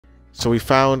So we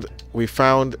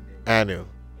found Anu,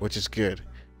 which is good.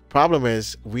 Problem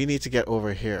is we need to get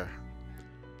over here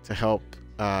to help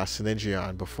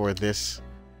Sinindrion before this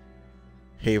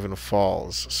haven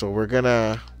falls. So we're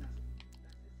gonna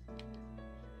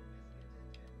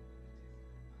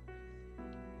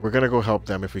go help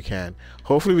them if we can.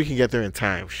 Hopefully we can get there in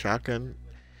time. Shotgun,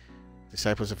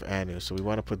 Disciples of Anu. So we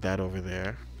want to put that over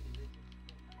there.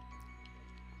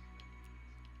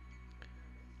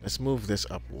 Let's move this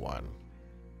up one.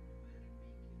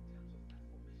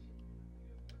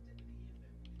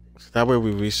 So that way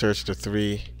we research the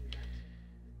 3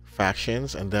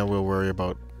 factions, and then we'll worry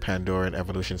about Pandora and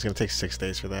evolution. It's gonna take 6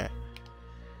 days for that.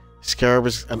 Scarab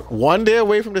is 1 day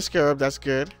away from the Scarab. That's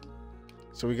good.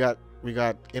 So we got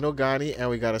Inogani and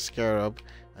we got a Scarab,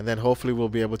 and then hopefully we'll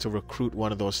be able to recruit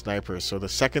one of those snipers. So the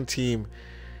second team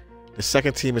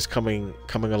is coming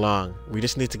along. We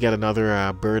just need to get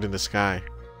another bird in the sky.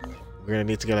 We're gonna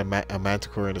need to get a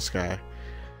manticore in the sky.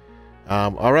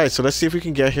 All right, so let's see if we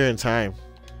can get here in time.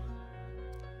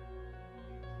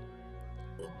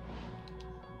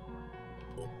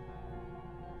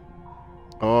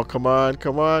 Oh, come on,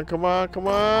 come on, come on, come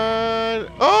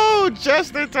on. Oh,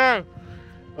 just in time.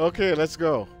 Okay, let's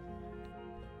go.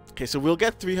 Okay, so we'll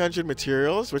get 300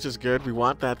 materials, which is good. We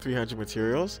want that 300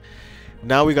 materials.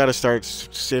 Now we got to start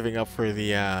saving up for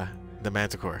the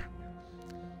manticore.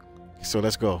 So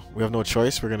let's go. We have no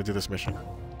choice. We're going to do this mission.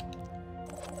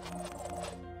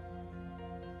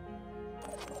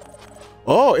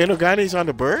 Oh, Inogani's on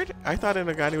the bird? I thought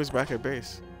Inogani was back at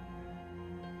base.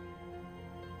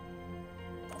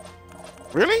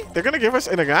 Really? They're going to give us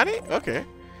Inogani? Okay.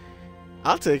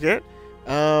 I'll take it.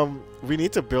 We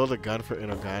need to build a gun for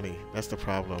Inogani. That's the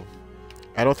problem.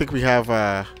 I don't think we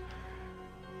have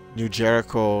New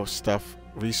Jericho stuff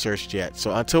researched yet.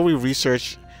 So until we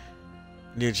research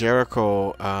New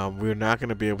Jericho, we're not going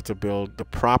to be able to build the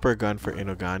proper gun for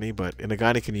Inogani, but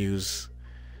Inogani can use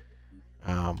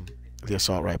the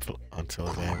assault rifle until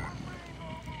then.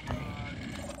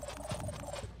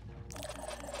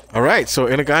 Alright, so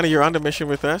Inogani, you're on the mission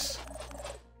with us.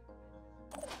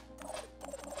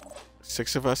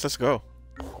 6 of us, let's go.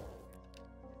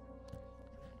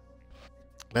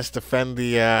 Let's defend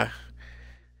the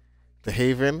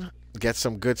haven, get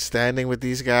some good standing with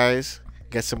these guys,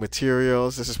 get some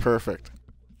materials. This is perfect.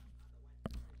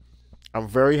 I'm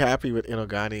very happy with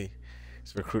Inogani's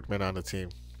recruitment on the team.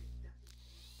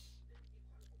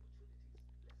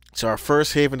 So our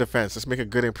first haven defense. Let's make a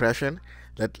good impression.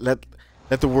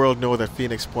 Let the world know that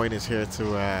Phoenix Point is here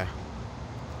to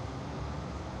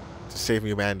save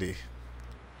humanity.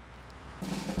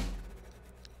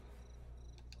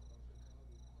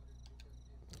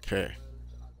 Okay.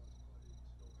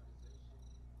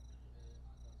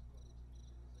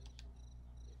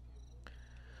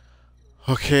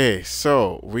 Okay,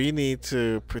 so we need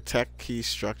to protect key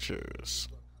structures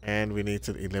and we need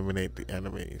to eliminate the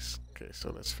enemies. Okay,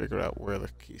 so let's figure out where the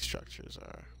key structures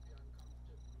are.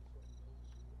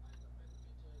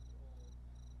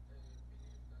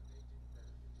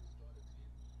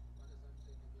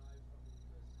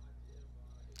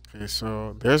 Okay,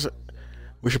 so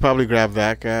we should probably grab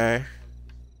that guy.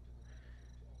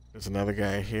 There's another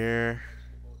guy here.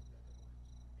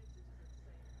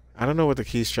 I don't know what the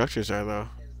key structures are though.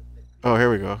 Oh,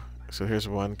 here we go. So here's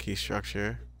one key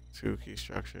structure, 2 key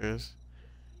structures.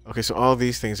 Okay, so all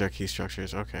these things are key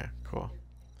structures. Okay, cool.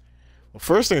 Well,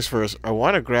 first things first, I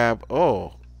want to grab,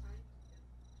 oh.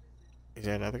 Is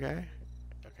there another guy?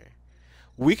 Okay.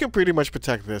 We can pretty much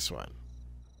protect this one.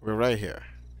 We're right here.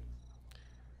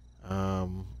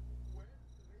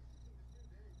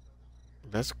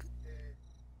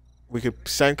 We could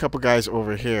send a couple guys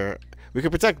over here. We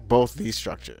could protect both these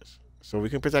structures. So we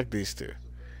can protect these 2.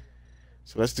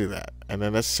 So let's do that. And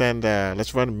then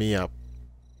let's run me up.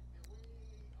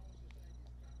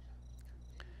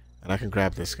 And I can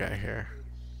grab this guy here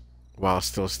while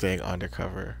still staying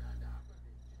undercover.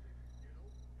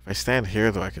 If I stand here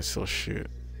though, I can still shoot.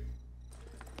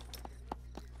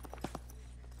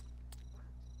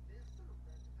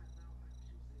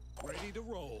 Ready to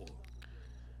roll.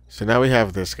 So now we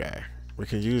have this guy. We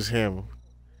can use him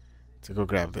to go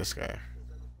grab this guy.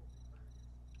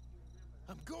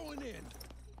 I'm going in.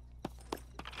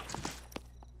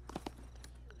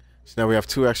 So now we have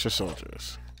 2 extra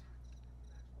soldiers.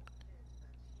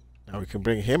 Now we can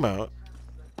bring him out.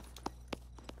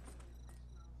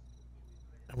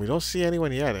 And we don't see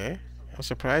anyone yet, eh? I'm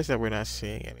surprised that we're not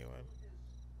seeing anyone.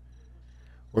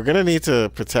 We're gonna need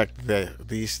to protect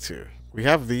these 2. We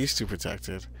have these 2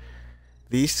 protected.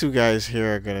 These 2 guys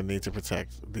here are gonna need to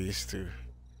protect these 2.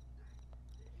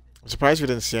 I'm surprised we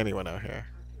didn't see anyone out here.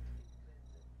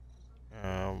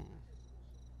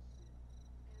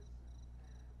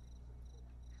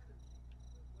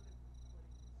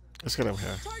 Let's get him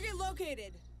here. Target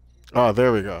located. Oh,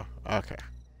 there we go. Okay.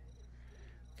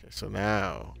 Okay, so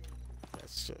now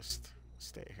let's just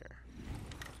stay here.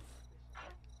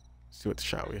 See what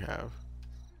shot we have.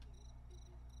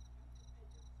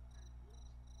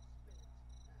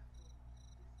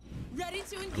 Ready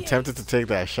to engage. I'm tempted to take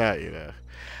that shot, you know.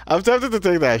 I'm tempted to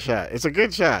take that shot. It's a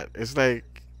good shot. It's like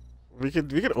we could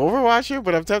overwatch it,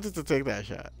 but I'm tempted to take that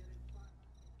shot.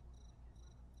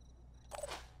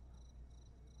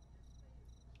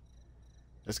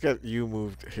 Let's get you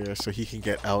moved here so he can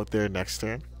get out there next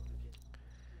turn.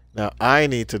 Now I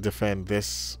need to defend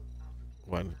this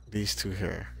one, these two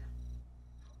here.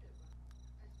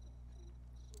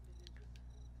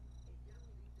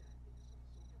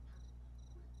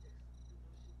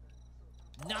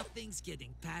 Nothing's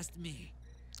getting past me.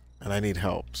 And I need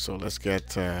help, so let's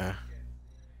get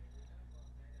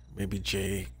maybe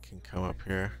Jay can come up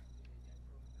here.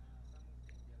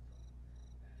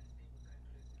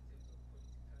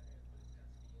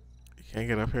 You can't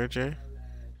get up here, Jay?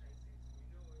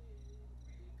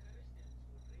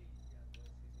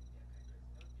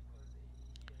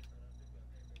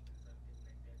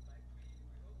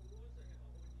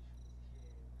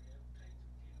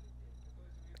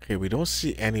 Okay, we don't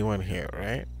see anyone here,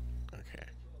 right? Okay.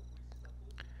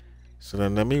 So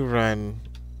then let me run.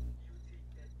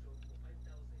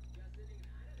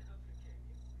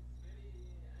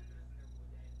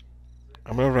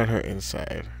 I'm gonna run her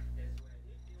inside.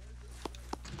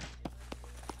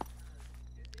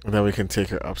 And then we can take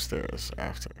her upstairs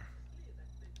after.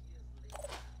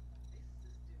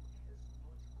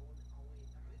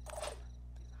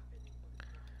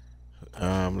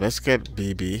 Let's get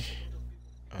BB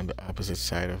on the opposite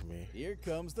side of me. Here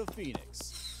comes the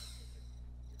Phoenix.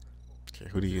 Okay,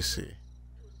 who do you see?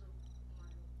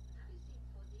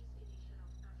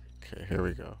 Okay, here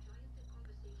we go.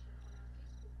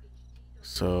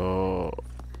 So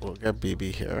we'll get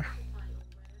BB here.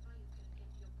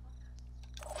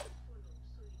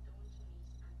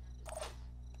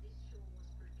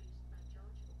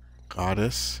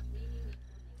 Goddess.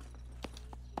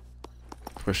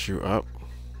 Push you up.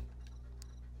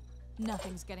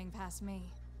 Nothing's getting past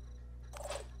me.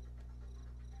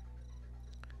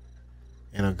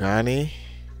 Inogani.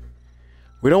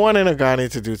 We don't want Inogani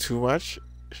to do too much.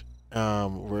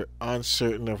 We're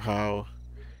uncertain of how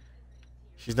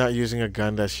she's not using a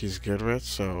gun that she's good with,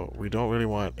 so we don't really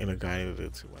want Inogani to do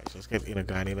too much. Let's get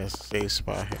Inogani in a safe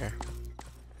spot here.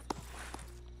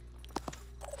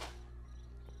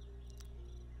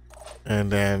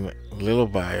 And then Little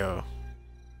Bio.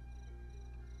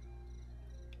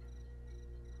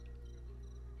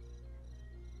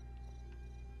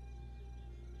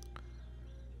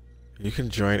 You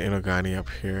can join Inogani up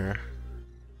here.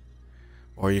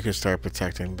 Or you can start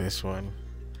protecting this one.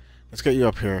 Let's get you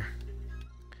up here.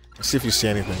 Let's see if you see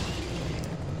anything.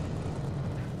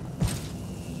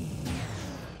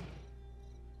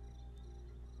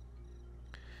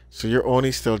 So you're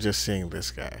only still just seeing this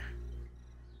guy.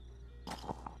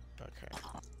 Okay.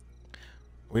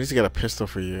 We need to get a pistol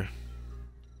for you.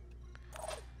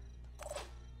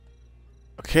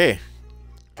 Okay.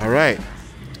 Alright.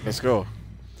 Let's go.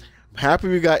 I'm happy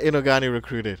we got Inogani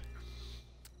recruited.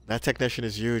 That technician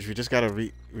is huge. We just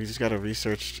gotta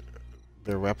research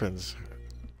their weapons.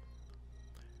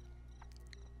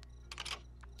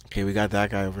 Okay, we got that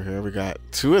guy over here. We got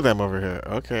two of them over here.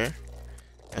 Okay.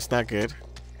 That's not good.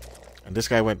 And this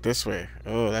guy went this way.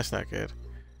 Oh, that's not good.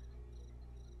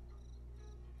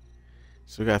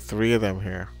 So we got three of them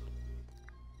here.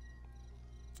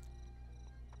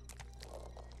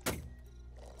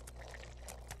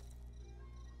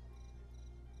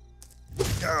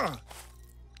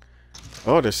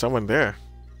 Oh, there's someone there.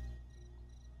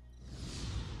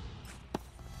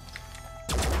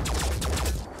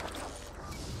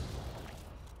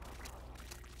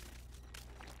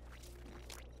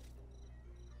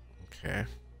 Okay.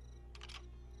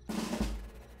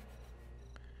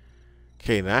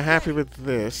 Okay, not happy with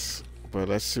this, but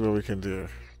let's see what we can do.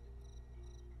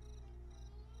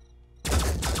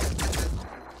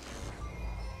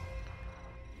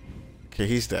 Okay,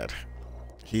 he's dead.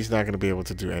 He's not going to be able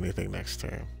to do anything next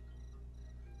turn.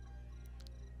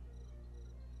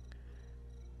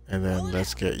 And then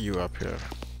let's get you up here.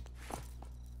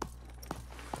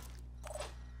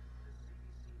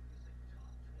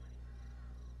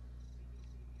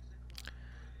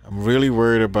 I'm really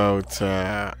worried about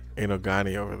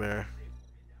Inogani over there.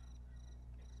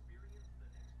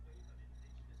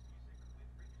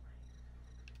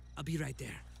 I'll be right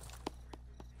there.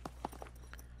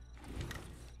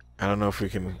 I don't know if we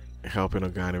can help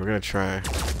Inogani. We're gonna try. Ha!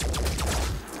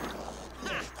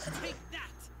 Take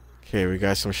that! Okay, we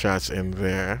got some shots in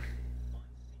there.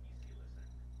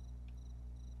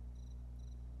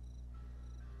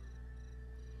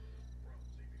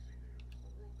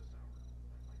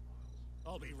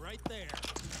 I'll be right there.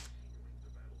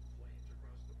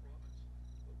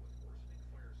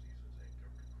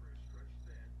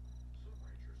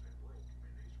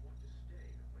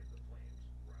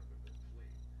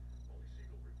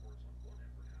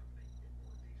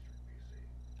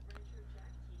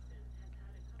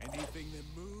 Anything that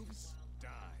moves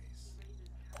dies.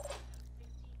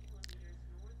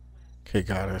 Okay,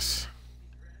 Goddess.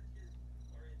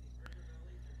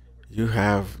 You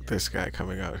have this guy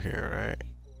coming out here, right?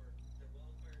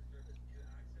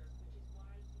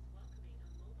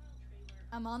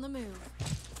 I'm on the move.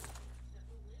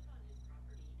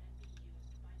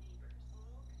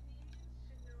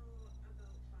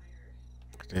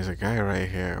 There's a guy right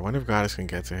here. I wonder if Goddess can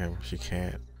get to him. She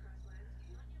can't.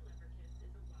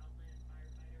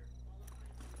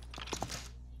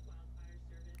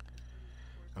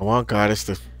 I want Goddess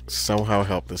to somehow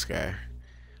help this guy.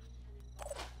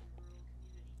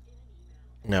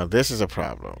 Now, this is a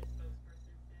problem.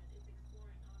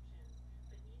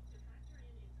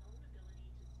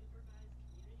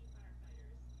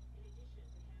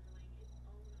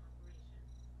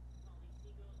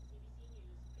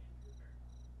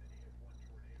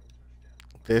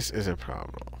 This is a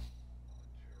problem.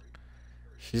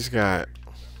 She's got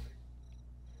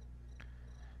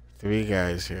 3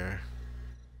 guys here.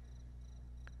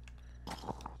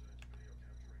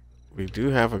 We do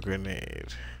have a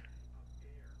grenade.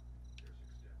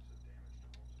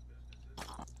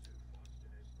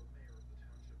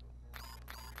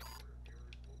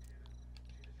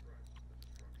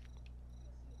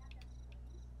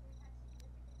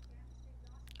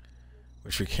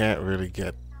 Which we can't really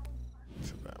get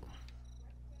to them.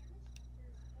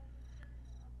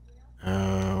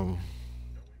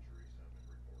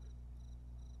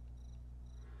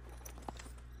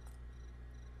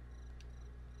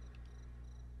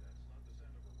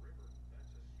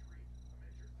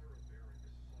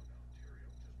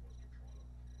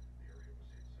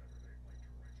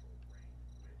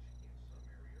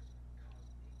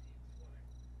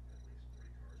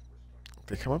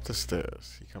 They come up the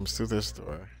stairs. He comes through this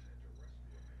door.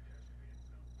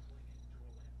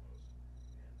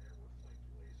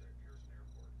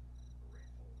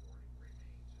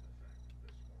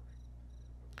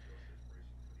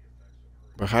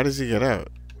 But how does he get out?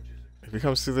 If he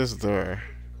comes through this door...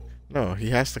 No, he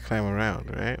has to climb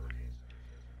around, right?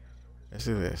 Let's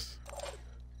do this.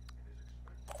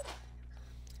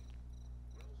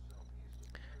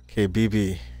 Okay,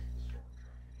 BB.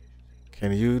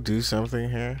 Can you do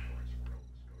something here?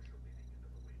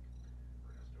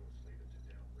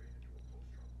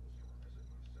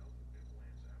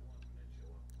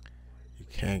 You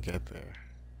can't get there.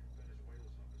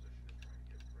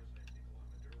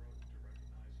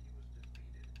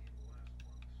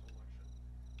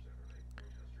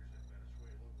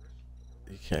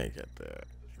 You can't get there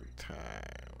every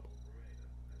time.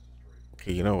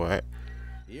 Okay, you know what?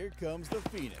 Here comes the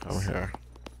Phoenix. Come here.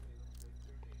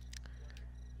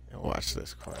 And watch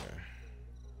this corner.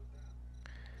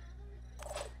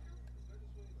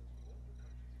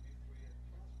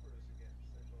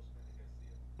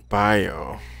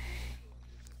 Bio.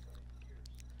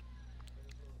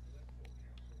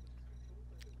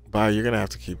 Bio, you're gonna have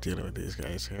to keep dealing with these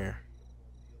guys here.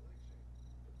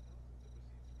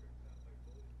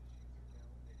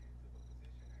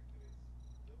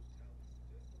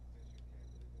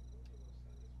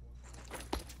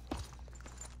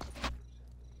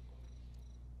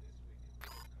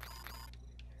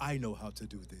 I know how to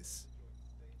do this.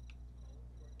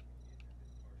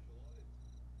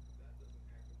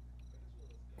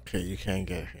 Okay, you can't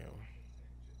get him.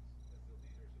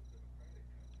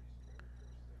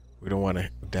 We don't want to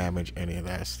damage any of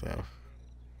that stuff.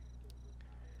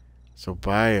 So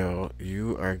Bio,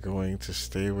 you are going to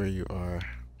stay where you are.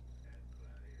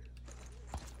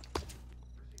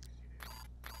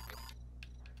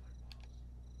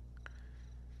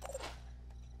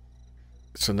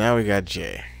 So now we got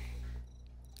Jay.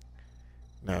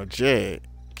 Now Jay,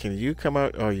 can you come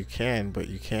out? Oh, you can, but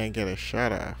you can't get a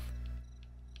shot off.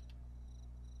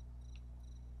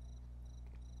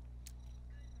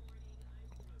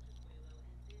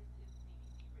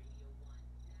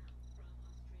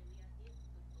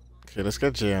 Okay, let's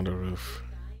get Jay on the roof.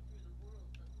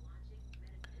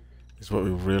 Is what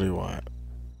we really want.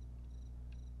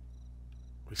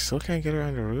 We still can't get her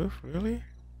on the roof? Really?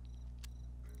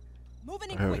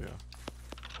 Moving Oh, in here we quick. go.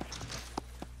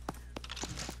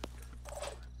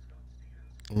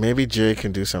 Maybe Jay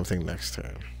can do something next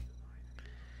turn.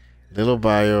 Little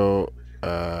bio.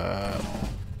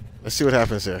 Let's see what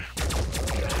happens here.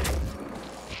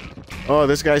 Oh,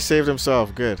 this guy saved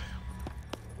himself. Good.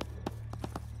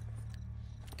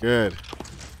 Good.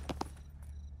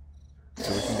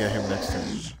 So we can get him next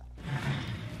turn.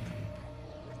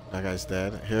 That guy's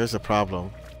dead. Here's the problem.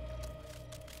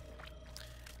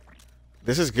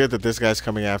 This is good that this guy's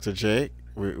coming after Jay.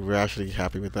 We're actually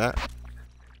happy with that.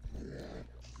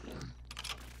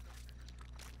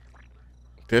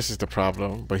 This is the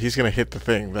problem, but he's gonna hit the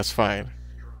thing. That's fine.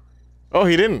 Oh,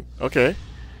 he didn't. Okay.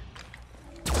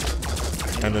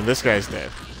 And then this guy's dead.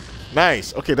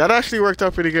 Nice. Okay, that actually worked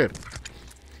out pretty good.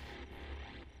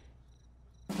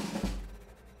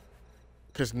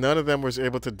 Because none of them was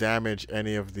able to damage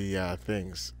any of the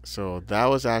things. So that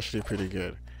was actually pretty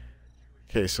good.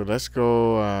 Okay, so let's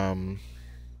go.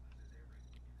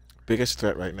 Biggest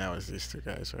threat right now is these two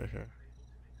guys right here.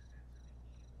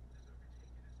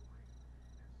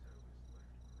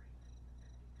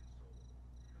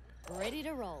 Ready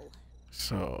to roll.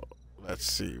 So let's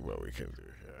see what we can do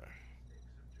here.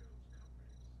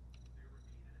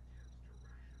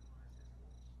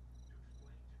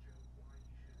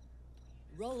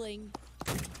 Rolling.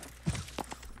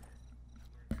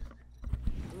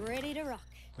 Ready to rock.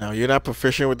 Now you're not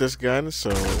proficient with this gun, so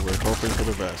we're hoping for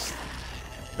the best.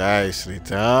 Nicely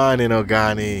done,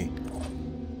 Inogani.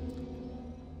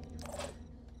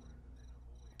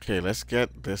 Okay, let's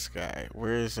get this guy.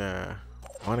 Where's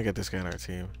I want to get this guy on our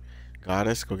team.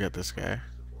 Goddess, go get this guy.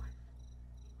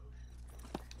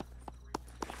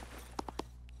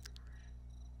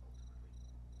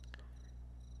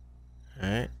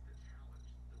 Alright.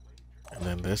 And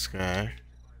then this guy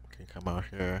can come out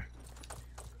here.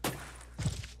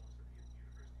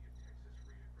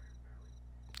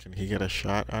 Can he get a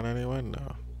shot on anyone?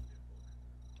 No.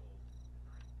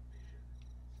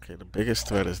 Okay, the biggest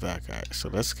threat is that guy. So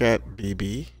let's get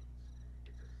BB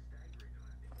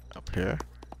up here.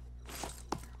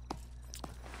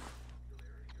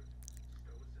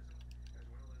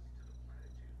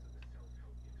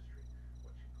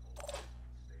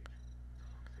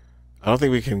 I don't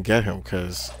think we can get him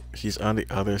because he's on the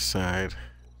other side.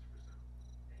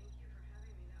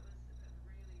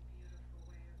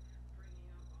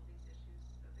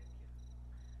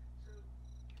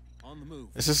 On the move.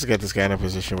 Let's just get this guy in a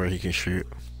position where he can shoot.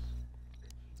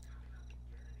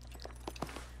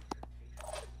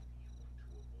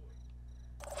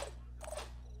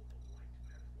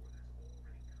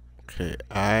 Okay,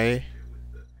 I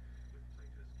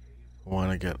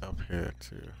want to get up here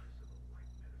too.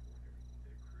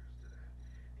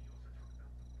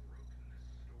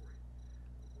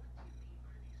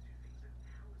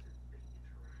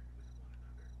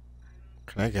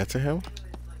 Can I get to him?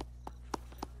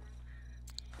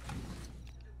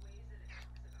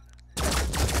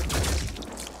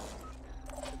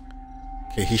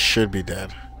 Okay, he should be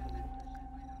dead.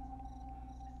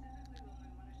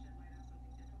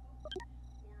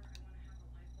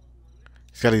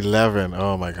 He's got 11.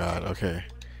 Oh my god. Okay.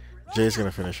 Jay's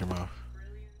gonna finish him off.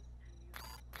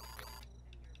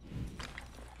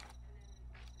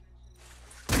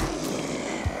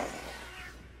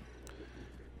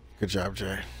 Good job,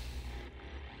 Jay.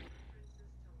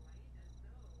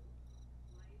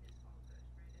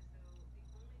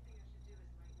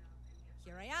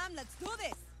 Here I am. Let's do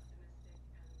this.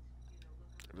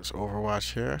 This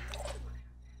Overwatch here.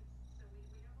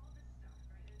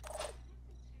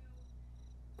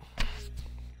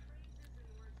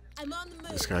 I'm on the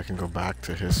move. This guy can go back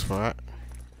to his spot.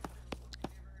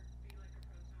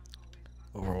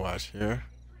 Overwatch here.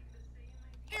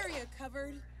 Area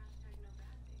covered.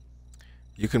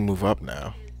 You can move up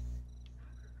now.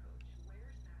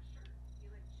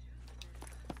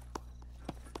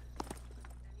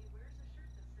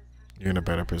 You're in a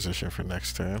better position for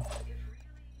next turn.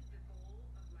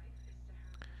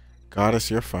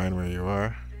 Goddess, you're fine where you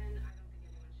are.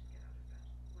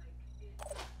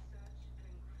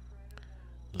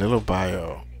 Little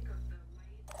bio.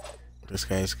 This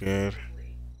guy's good.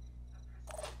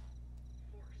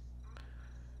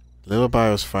 Little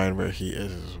bio's fine where he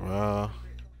is as well.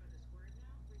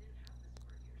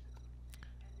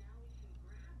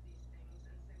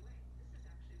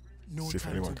 No See if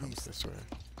time anyone to comes waste. this way.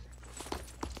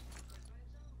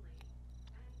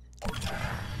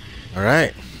 All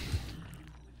right.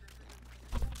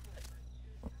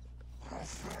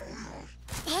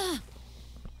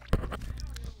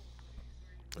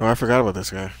 Oh, I forgot about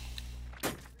this guy.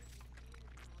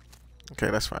 Okay,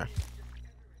 that's fine.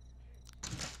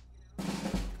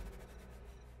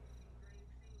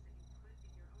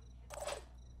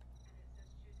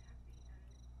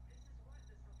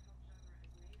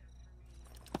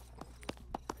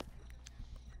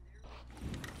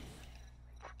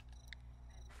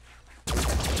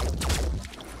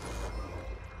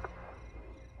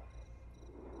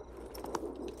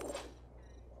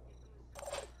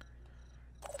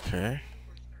 Okay.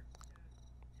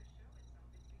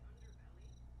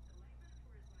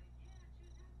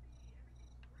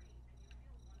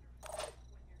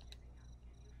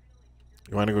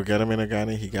 You want to go get him,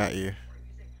 Inagani? He got you.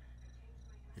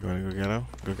 You want to go get him?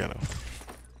 Go get him.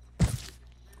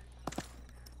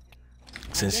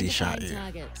 Since he shot you.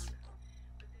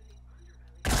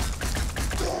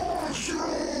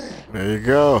 There you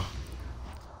go.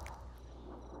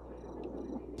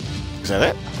 Is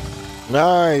that it?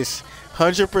 Nice.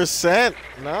 100%.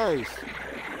 Nice.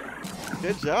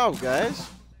 Good job, guys.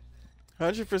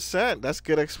 100%. That's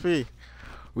good XP.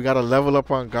 We got a level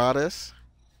up on Goddess.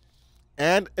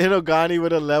 And Inogani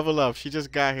with a level up. She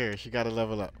just got here. She got a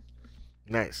level up.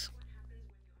 Nice.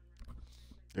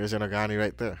 There's Inogani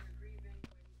right there.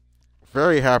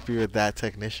 Very happy with that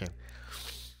technician.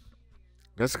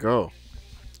 Let's go.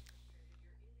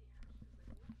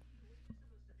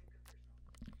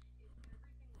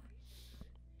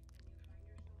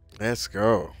 Let's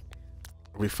go.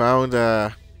 We found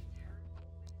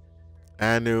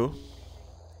Anu.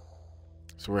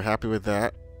 So we're happy with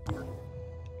that.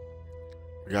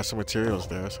 We got some materials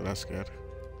there, so that's good.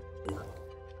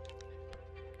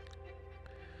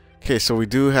 Okay, so we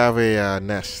do have a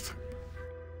nest.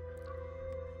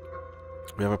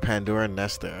 We have a Pandoran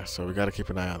nest there, so we got to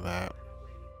keep an eye on that.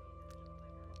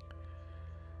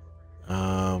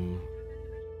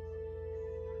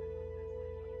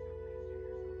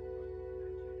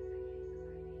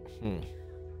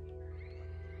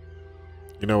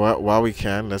 You know what? While we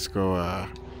can, let's go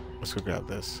grab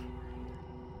this.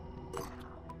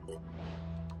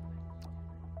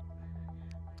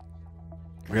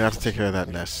 We're gonna have to take care of that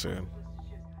nest soon.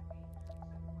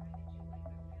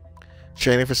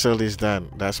 Training facility's done.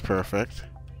 That's perfect.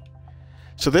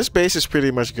 So this base is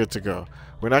pretty much good to go.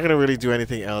 We're not gonna really do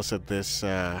anything else at this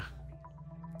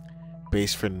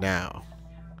base for now.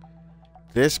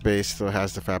 This base still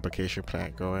has the fabrication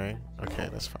plant going. Okay,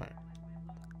 that's fine.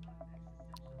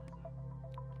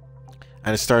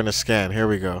 And it's starting to scan. Here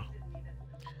we go.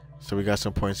 So we got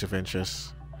some points of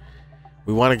interest.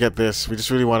 We want to get this. We just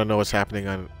really want to know what's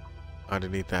happening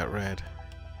underneath that red.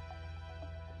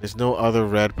 There's no other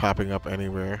red popping up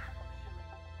anywhere.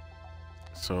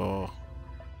 So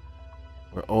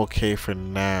we're okay for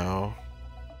now.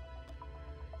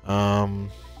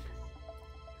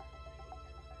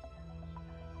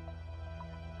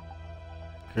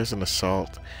 Here's an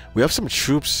assault. We have some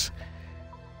troops.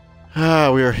 We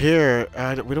are here.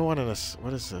 We don't want to.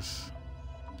 What is this?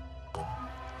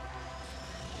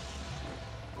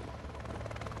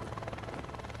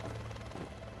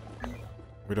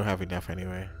 We don't have enough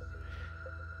anyway.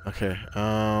 Okay.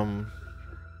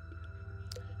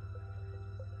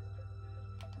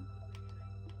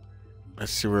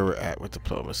 Let's see where we're at with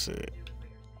diplomacy.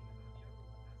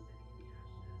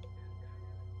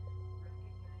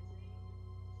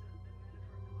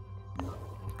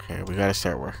 Okay, we gotta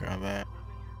start working on that.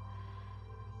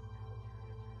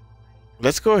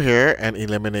 Let's go here and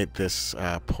eliminate this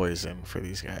poison for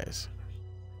these guys.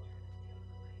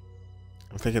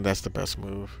 I'm thinking that's the best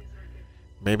move.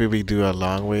 Maybe we do a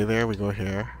long way there. We go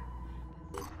here.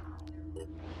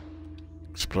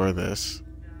 Explore this.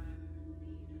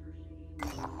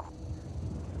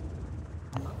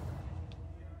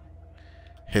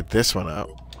 Hit this one up.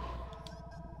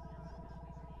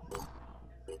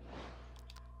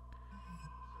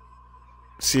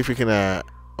 See if we can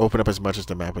open up as much of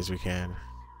the map as we can.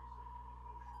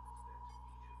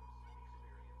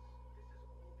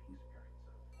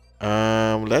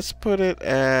 Let's put it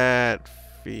at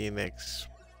Phoenix.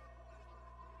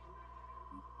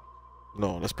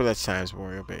 No, let's put it at Science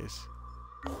Warrior Base.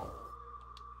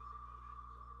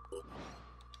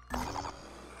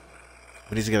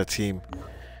 We need to get a team.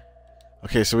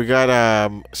 Okay, so we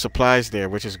got supplies there,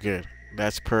 which is good.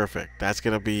 That's perfect. That's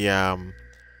gonna be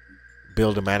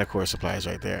build a mana core supplies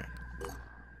right there.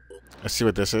 Let's see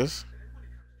what this is.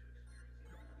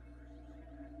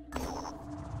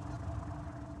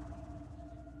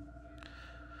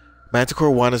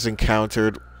 Manticore 1 has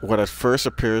encountered what at first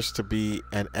appears to be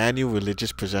an annual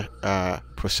religious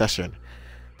procession,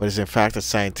 but is in fact a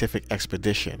scientific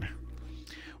expedition.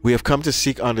 We have come to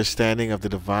seek understanding of the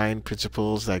divine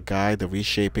principles that guide the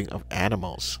reshaping of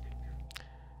animals.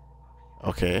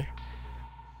 Okay.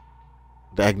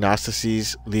 The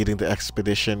agnostices leading the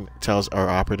expedition tells our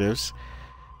operatives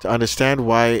to understand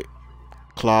why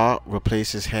claw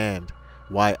replaces hand,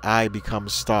 why eye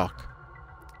becomes stalk.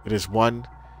 It is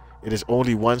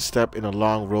only one step in a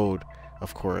long road,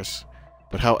 of course,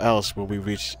 but how else will we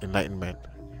reach enlightenment?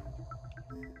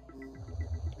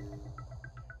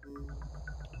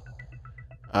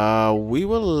 We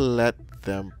will let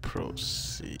them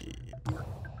proceed.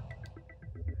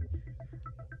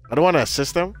 I don't want to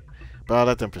assist them, but I'll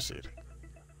let them proceed.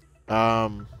 I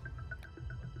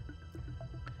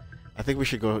think we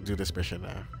should go do this mission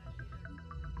now.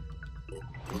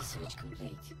 Research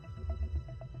complete.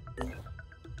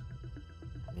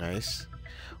 Nice.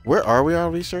 Where are we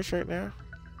on research right now?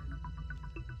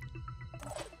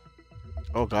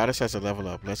 Oh, Goddess has a level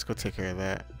up. Let's go take care of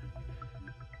that.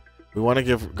 We want to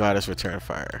give Goddess return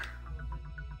fire.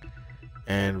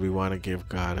 And we want to give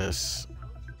Goddess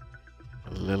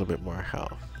a little bit more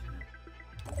health.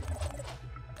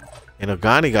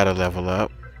 Inogani got a level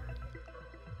up.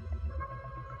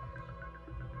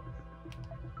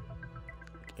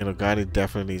 Inogani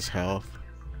definitely needs health.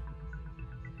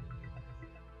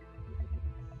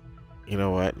 You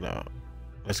know what? No.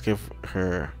 Let's give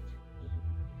her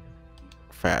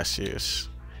fast use.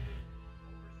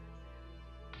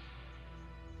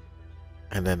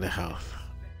 And then the health.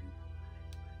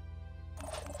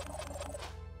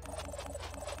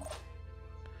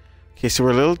 Okay, so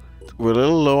we're a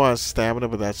little low on stamina,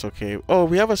 but that's okay. Oh,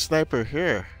 we have a sniper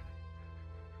here.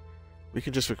 We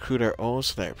can just recruit our own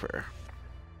sniper.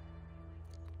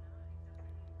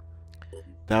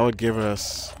 That would give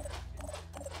us...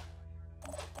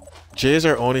 Jay is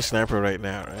our only sniper right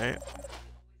now, right?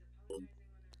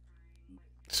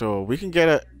 So we can get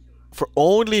a... For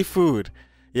only food.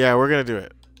 Yeah, we're going to do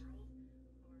it.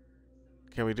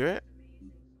 Can we do it?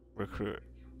 Recruit.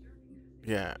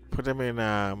 Yeah, put them in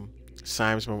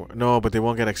Symes. No, but they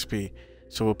won't get XP.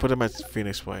 So we'll put them at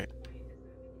Phoenix Point.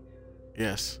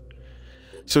 Yes.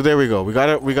 So there we go. We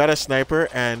got a sniper,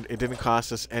 and it didn't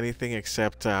cost us anything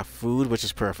except food, which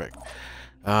is perfect.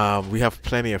 We have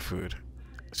plenty of food.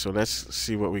 So let's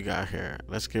see what we got here.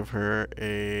 Let's give her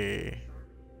a...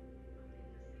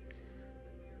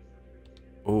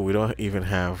 Oh, we don't even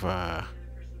have...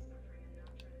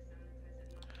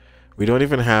 We don't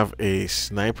even have a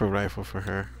sniper rifle for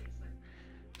her.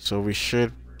 So we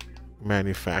should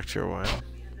manufacture one.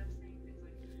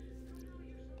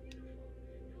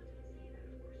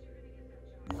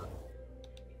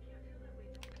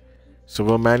 So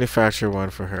we'll manufacture one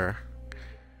for her.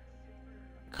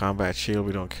 Combat shield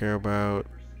we don't care about.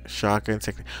 Shotgun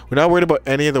technique. We're not worried about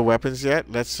any of the weapons yet.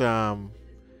 Let's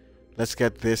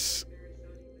get this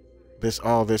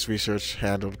research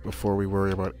handled before we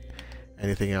worry about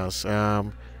anything else.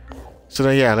 So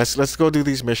then yeah, let's go do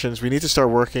these missions. We need to start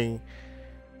working,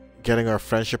 getting our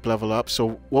friendship level up.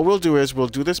 So what we'll do is we'll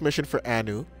do this mission for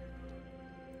Anu.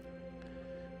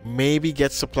 Maybe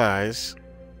get supplies.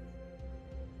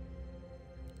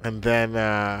 And then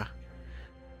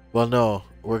well, no,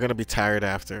 we're gonna be tired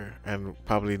after and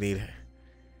probably need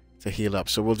to heal up.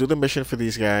 So we'll do the mission for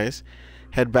these guys,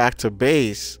 head back to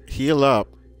base, heal up,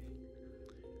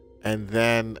 and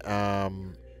then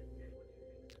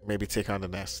maybe take on the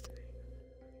nest.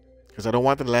 Because I don't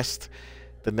want the nest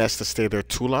to stay there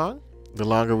too long. The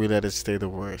longer we let it stay, the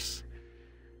worse.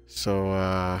 So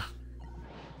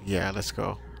yeah, let's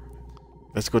go.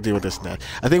 Let's go deal with this nest.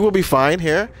 I think we'll be fine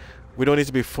here. We don't need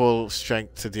to be full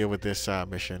strength to deal with this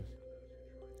mission.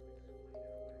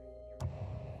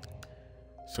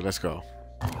 So let's go.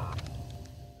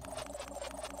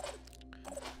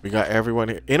 We got everyone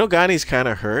here. Inogani's kind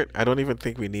of hurt. I don't even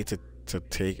think we need to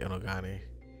take Inogani.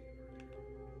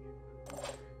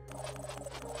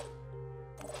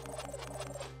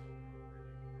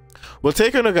 We'll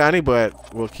take Inogani,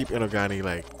 but we'll keep Inogani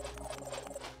like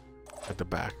at the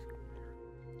back.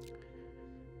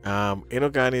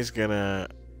 Inogani's gonna...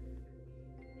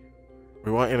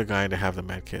 We want Inogani to have the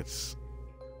medkits.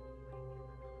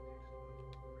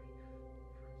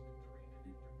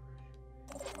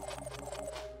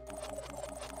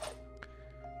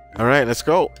 Alright, let's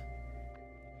go.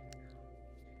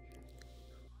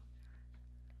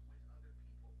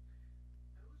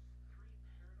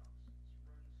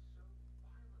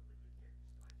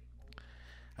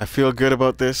 I feel good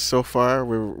about this so far.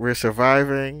 We're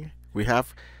surviving. We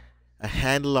have a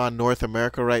handle on North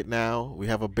America right now. We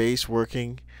have a base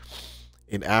working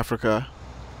in Africa.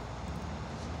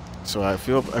 So I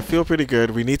feel pretty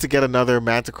good. We need to get another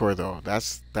Manticore though.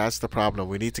 That's the problem.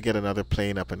 We need to get another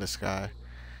plane up in the sky.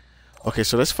 Okay,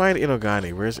 so let's find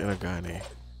Inogani. Where's Inogani?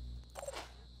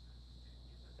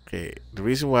 Okay, the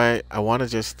reason why I want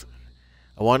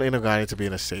Inogani to be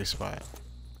in a safe spot.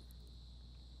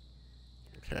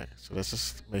 Okay, so let's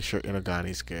just make sure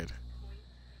Inogani's good.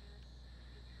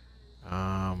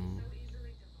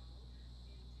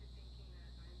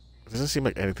 It doesn't seem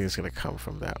like anything's gonna come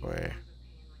from that way.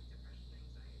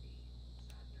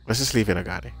 Let's just leave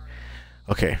Inogani.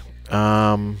 Okay.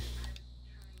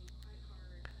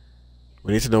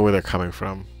 We need to know where they're coming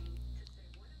from.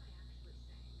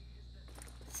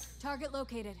 Target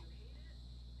located.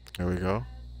 There we go.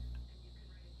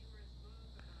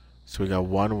 So we got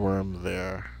one worm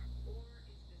there.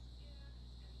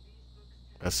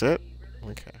 That's it?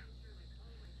 Okay.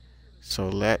 So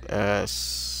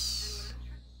let's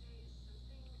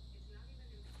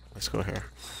go here.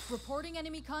 Reporting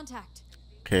enemy contact.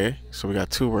 Okay, so we got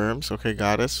 2 worms. Okay,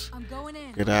 got us. I'm going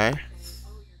in. Good eye.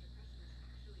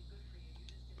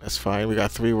 That's fine. We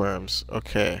got 3 worms.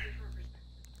 Okay.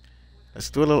 Let's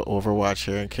do a little overwatch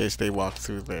here in case they walk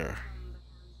through there.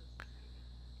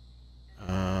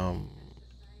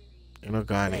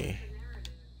 Inogani.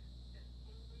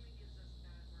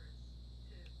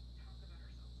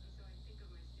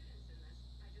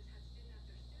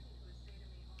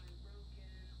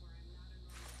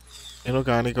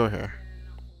 Inogani, go here.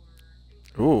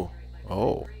 Ooh.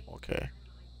 Oh, okay.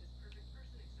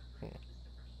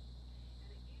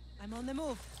 I'm on the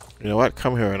move. You know what?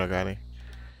 Come here, Inogani.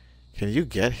 Can you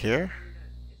get here?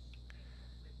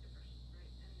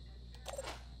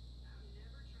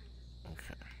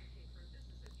 Okay.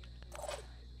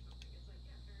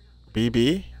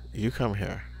 BB, you come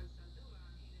here.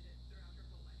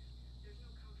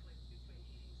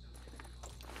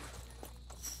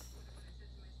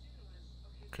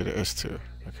 Okay, there is 2.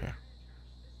 Okay.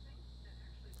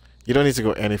 You don't need to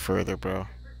go any further, bro.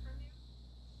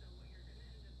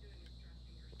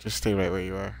 Just stay right where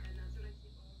you are.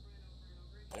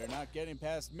 They're not getting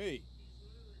past me.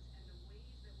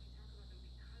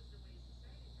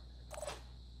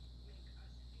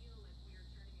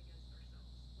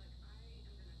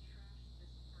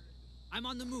 I'm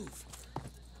on the move.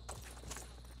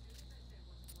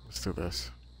 Let's do this.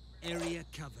 Area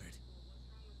covered.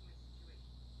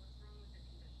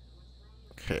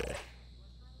 Okay.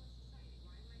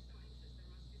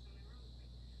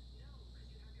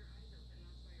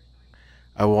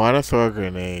 I want to throw a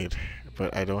grenade,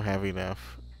 but I don't have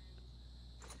enough.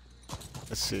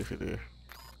 Let's see if we do.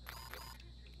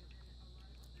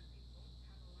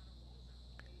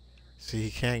 See,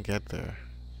 he can't get there.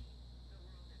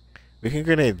 We can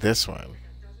grenade this one.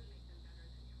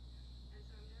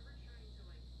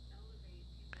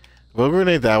 We'll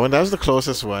grenade that one. That was the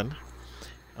closest one.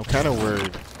 I'm kind of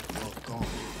worried.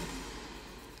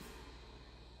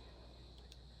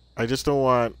 I just don't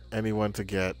want anyone to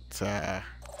get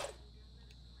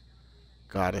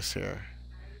goddess here.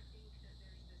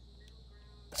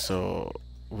 So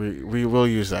we will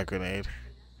use that grenade.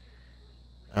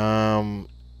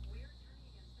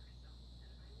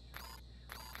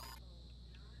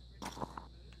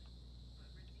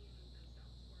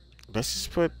 Let's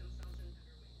just put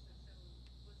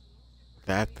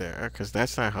that there, because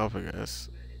that's not helping us.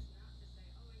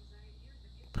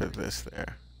 Put this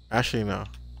there. Actually, no.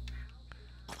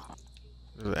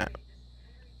 Do that.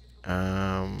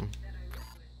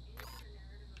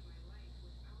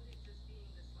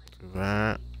 Do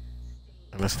that.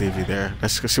 And let's leave you there.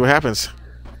 Let's go see what happens.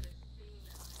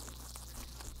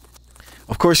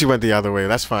 Of course you went the other way.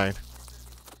 That's fine.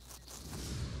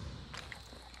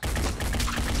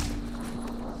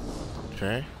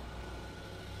 Okay.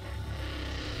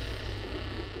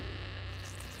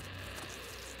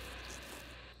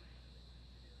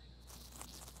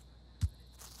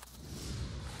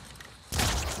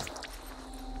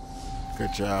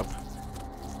 Good job.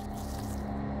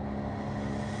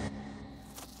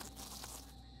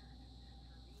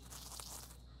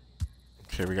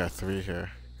 Okay, we got 3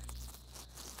 here.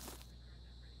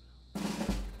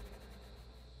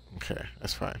 Okay,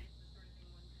 that's fine.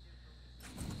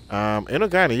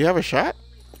 Inogani, you have a shot?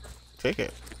 Take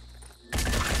it.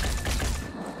 Threat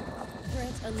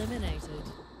eliminated.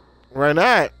 Why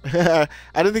not? I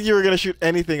didn't think you were gonna shoot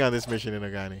anything on this mission,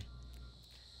 Inogani.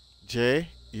 Jay,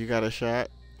 you got a shot?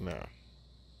 No.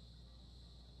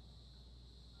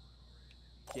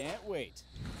 Can't wait.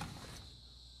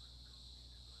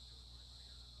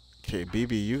 Okay,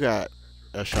 BB, you got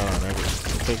a shot on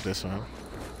everything. Take this one.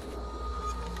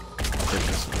 Take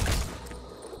this one.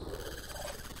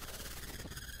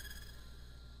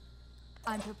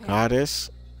 I'm prepared. Goddess,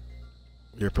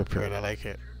 you're prepared. I like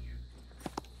it.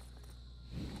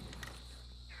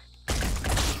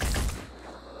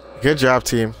 Good job,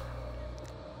 team.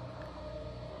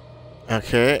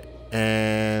 Okay,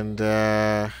 and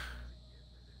that's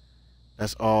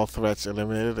all threats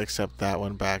eliminated except that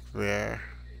one back there,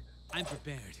 I'm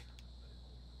prepared.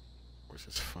 which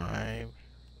is fine.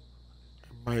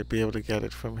 I might be able to get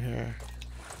it from here.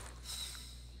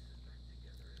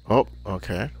 Oh,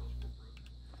 okay.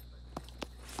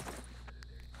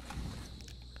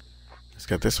 Let's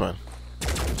get this one.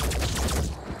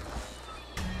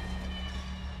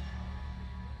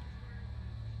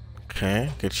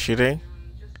 Okay, good shooting.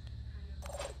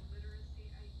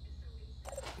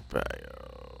 Bio.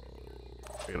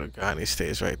 Inogani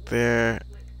stays right there.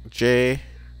 J.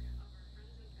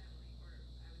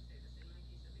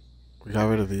 We got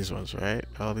rid of these ones, right?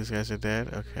 All these guys are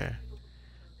dead? Okay.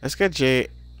 Let's get J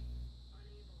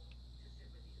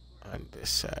on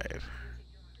this side.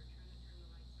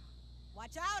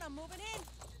 Watch out, I'm moving in.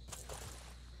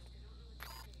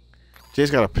 Jay's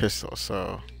got a pistol,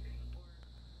 so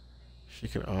she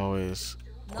can always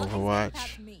Nothing's getting overwatch.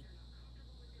 past me.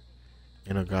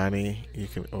 Inogani, you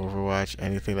can overwatch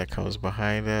anything that comes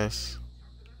behind us.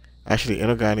 Actually,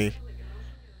 Inogani,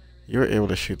 you were able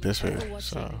to shoot this way,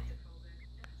 so.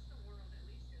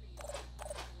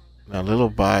 Now, little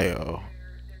Bio,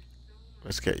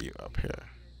 let's get you up here.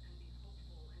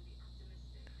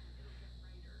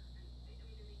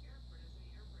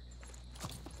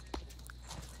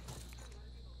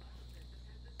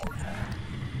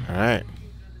 All right.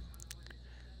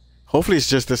 Hopefully, it's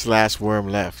just this last worm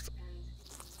left.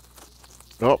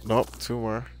 Nope, nope, two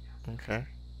more. Okay.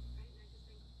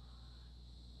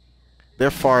 They're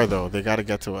far though. They gotta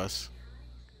get to us.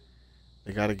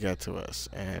 They gotta get to us,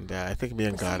 and I think me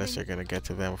and Goddess are gonna get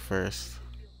to them first.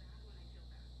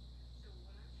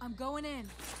 I'm going in.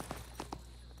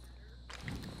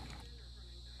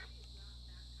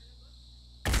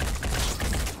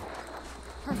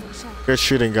 Perfect shot. Good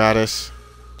shooting, Goddess.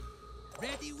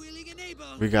 Ready, willing, and able.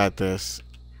 We got this.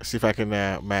 See if I can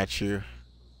match you.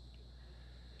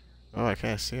 Oh, I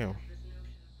can't see him.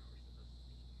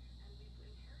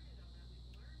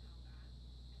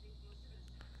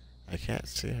 I can't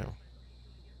see him.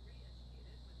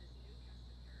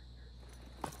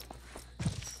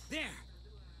 There.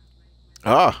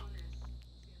 Oh.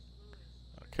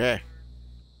 Okay.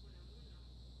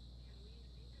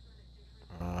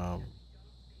 I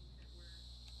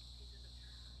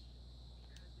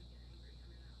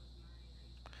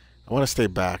want to stay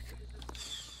back.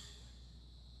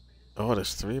 Oh,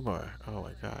 there's three more. Oh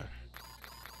my god.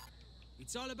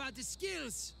 It's all about the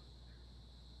skills.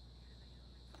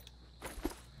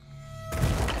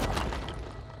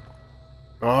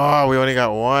 Oh, we only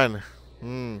got one.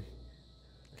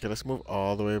 Okay, let's move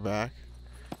all the way back.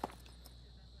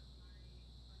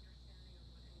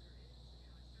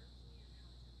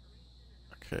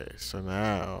 Okay, so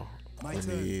now My we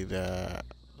turn. need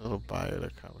little Bio to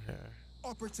come here.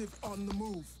 Operative on the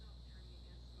move.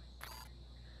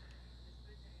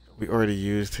 We already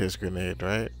used his grenade,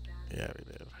 right? Yeah, we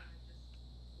did.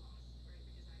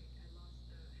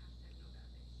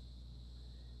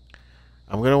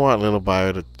 I'm gonna want little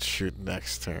Bio to shoot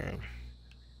next turn.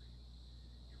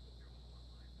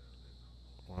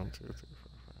 1, 2, 3, 4,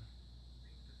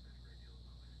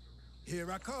 5.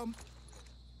 Here I come.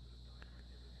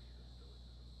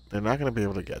 They're not gonna be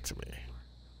able to get to me.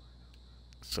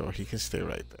 So he can stay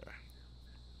right there.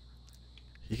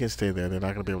 He can stay there. They're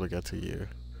not gonna be able to get to you.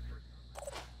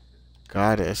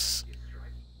 Goddess,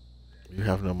 you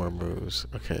have no more moves.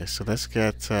 Okay, so let's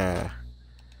get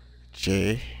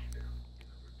Jay.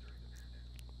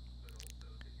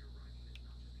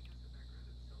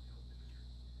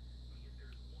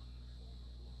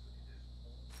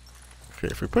 Okay,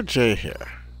 if we put Jay here,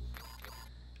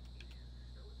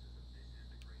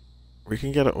 we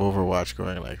can get an Overwatch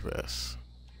going like this.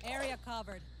 Area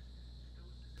covered.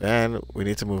 Then we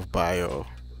need to move Bio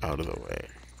out of the way,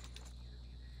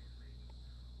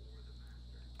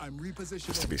 I'm repositioning.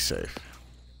 just to be safe.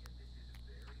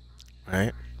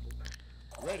 Right?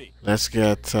 Ready. Let's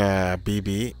get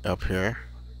BB up here.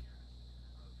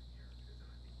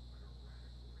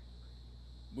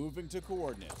 Moving to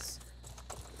coordinates.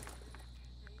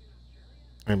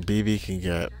 And BB can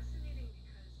get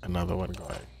another one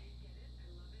going.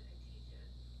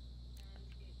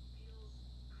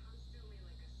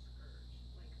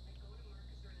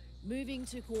 Moving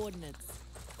to coordinates.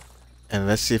 And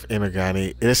let's see if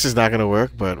Inogani... This is not going to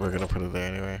work, but we're going to put it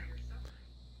there anyway.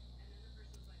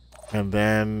 And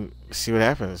then see what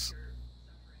happens.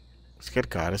 Let's get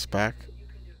Goddess back.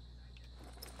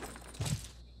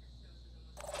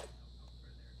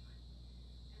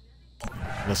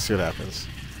 Let's see what happens.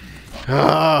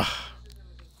 Ah.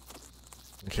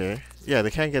 Okay. Yeah,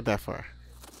 they can't get that far.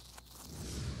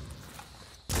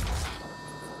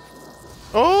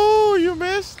 Oh, you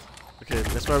missed. Okay,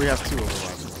 that's why we have 2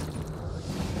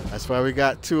 Overwatches. That's why we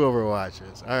got 2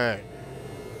 Overwatches. All right.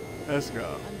 Let's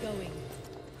go. I'm going.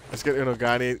 Let's get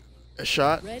Inogani a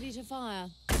shot. Ready to fire.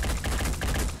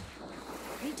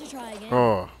 Need to try again.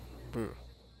 Oh. Boo.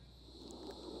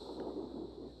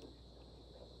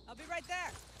 I'll be right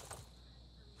there.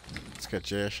 Let's get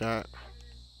Jay a shot.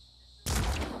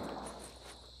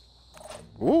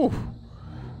 Ooh.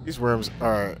 These worms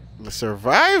are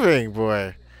surviving,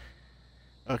 boy.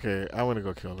 Okay, I want to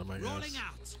go kill them, I Rolling guess.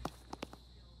 out.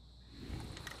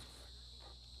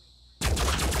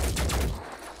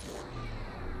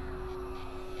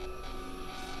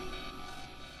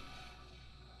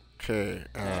 Okay,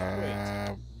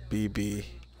 BB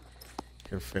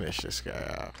can finish this guy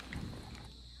off.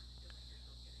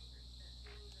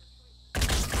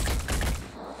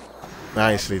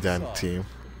 Nicely done, team.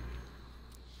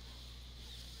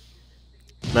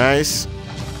 Nice.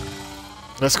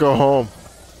 Let's go home.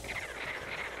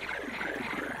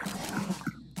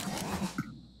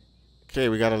 Okay,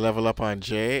 we got a level up on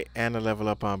J and a level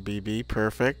up on BB.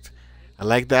 Perfect. I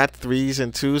like that. 3s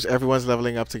and 2s. Everyone's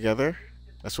leveling up together.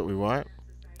 That's what we want.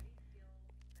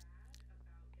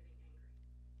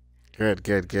 Good,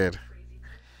 good, good.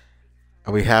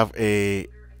 And we have a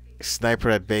sniper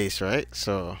at base, right?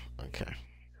 So, okay.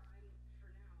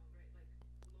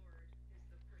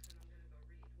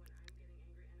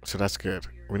 So that's good.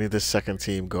 We need this second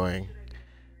team going.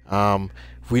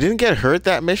 We didn't get hurt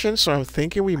that mission, so I'm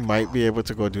thinking we might be able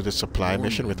to go do the supply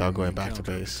mission without going back to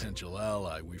base. Potential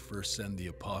ally, we first send the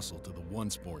apostle to the one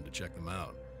spawn to check them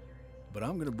out. But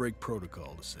I'm gonna break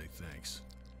protocol to say thanks.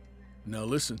 Now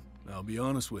listen, I'll be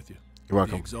honest with you. You're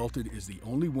welcome. The Exalted is the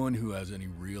only one who has any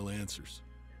real answers.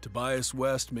 Tobias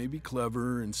West may be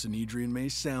clever and Sanhedrin may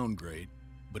sound great,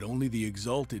 but only the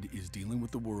Exalted is dealing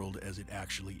with the world as it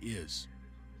actually is.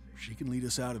 She can lead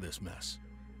us out of this mess.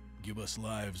 Give us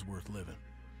lives worth living.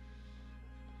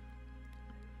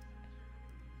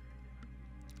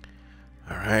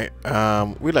 All right.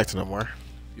 We'd like to know more.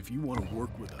 If you want to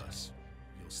work with us,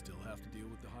 you'll still have to deal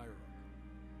with the hierarchy.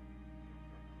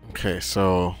 Okay,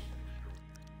 so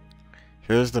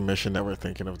here's the mission that we're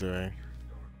thinking of doing.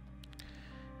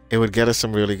 It would get us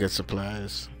some really good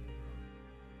supplies.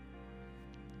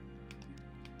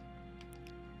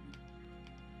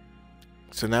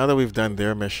 So now that we've done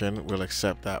their mission, we'll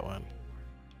accept that one.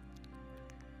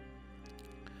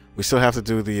 We still have to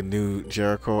do the new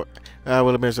Jericho. Well,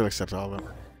 I may as well accept all of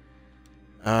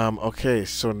them. Okay,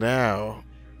 so now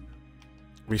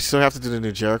we still have to do the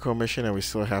new Jericho mission, and we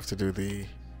still have to do the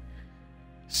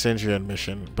Syndrian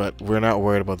mission, but we're not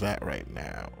worried about that right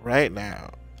now. Right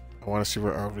now, I want to see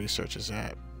where our research is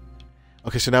at.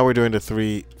 Okay, so now we're doing the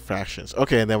 3 factions.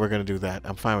 Okay, and then we're going to do that.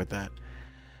 I'm fine with that.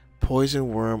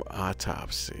 Poison worm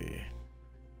autopsy.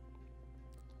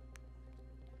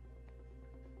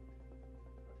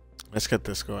 Let's get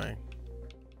this going.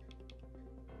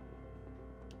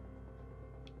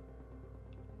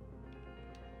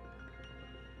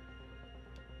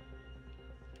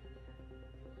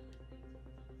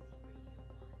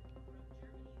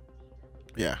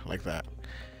 Yeah, like that.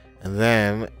 And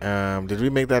then, did we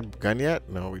make that gun yet?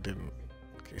 No, we didn't.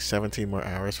 Okay, 17 more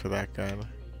hours for that gun.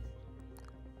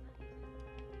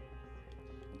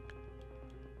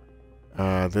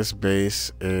 This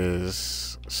base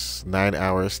is 9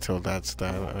 hours till that's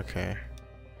done. Okay.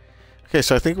 Okay,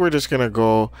 so I think we're just gonna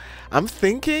go. I'm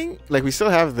thinking, like, we still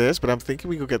have this, but I'm thinking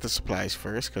we go get the supplies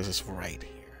first because it's right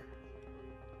here.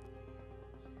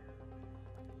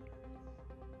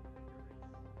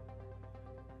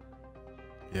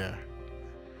 Yeah.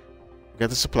 Get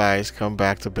the supplies, come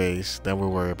back to base, then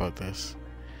we'll worry about this.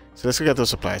 So let's go get those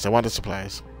supplies. I want the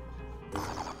supplies.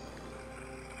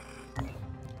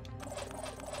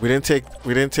 We didn't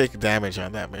take damage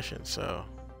on that mission, so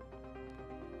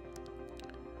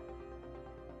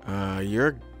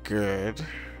you're good.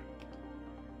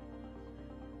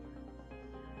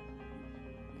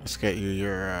 Let's get you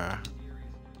your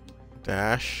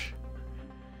dash.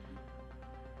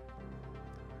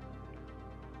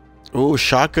 Ooh,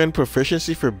 shotgun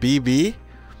proficiency for BB.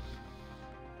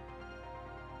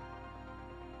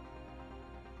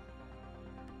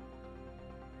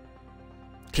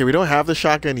 Okay, we don't have the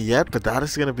shotgun yet, but that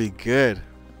is going to be good.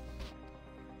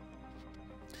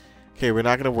 Okay, we're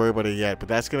not going to worry about it yet, but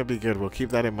that's going to be good. We'll keep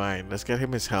that in mind. Let's get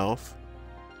him his health.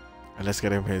 And let's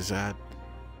get him his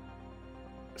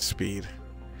speed.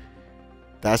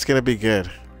 That's going to be good.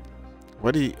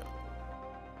 What do you...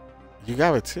 You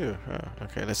got it too. Oh,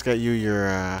 okay, let's get you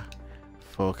your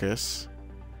focus.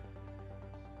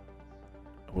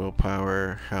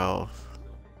 Willpower, health.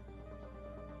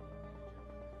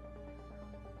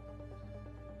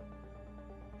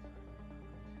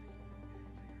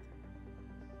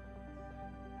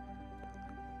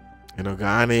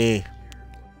 Inogani.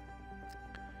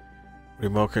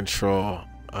 Remote control.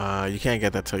 You can't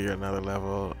get that till you're another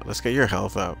level. Let's get your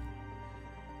health up.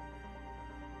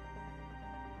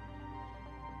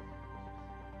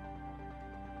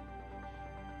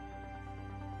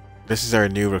 This is our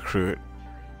new recruit.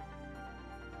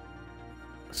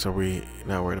 So we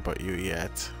not worried about you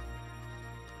yet.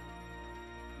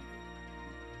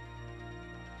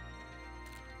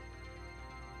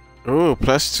 Ooh,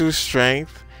 +2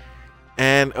 strength.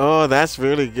 And oh, that's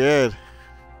really good.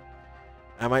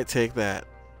 I might take that.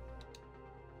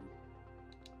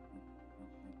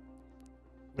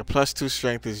 The +2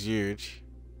 strength is huge.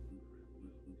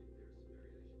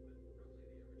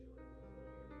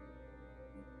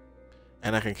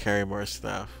 And I can carry more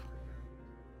stuff.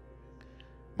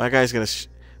 My guy's gonna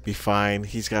be fine.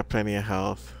 He's got plenty of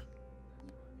health.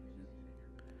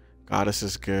 Goddess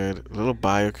is good. Little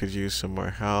Bio could use some more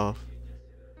health.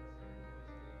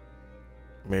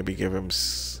 Maybe give him...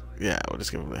 yeah, we'll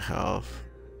just give him the health.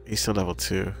 He's still level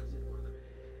 2.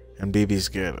 And BB's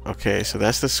good. Okay, so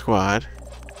that's the squad.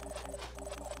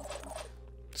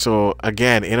 So,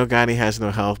 again, Inogani has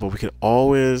no health, but we can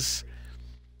always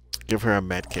give her a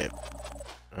med kit.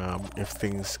 If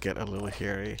things get a little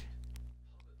hairy.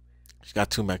 She's got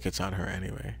 2 med kits on her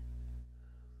anyway.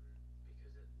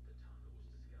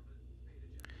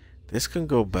 This can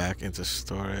go back into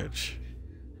storage.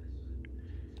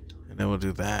 And then we'll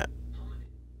do that.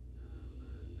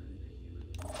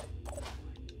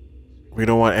 We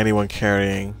don't want anyone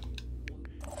carrying.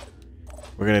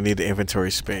 We're gonna need the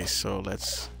inventory space, so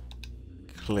let's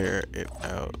clear it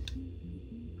out.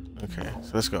 Okay,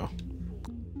 so let's go.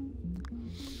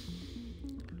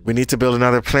 We need to build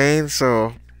another plane,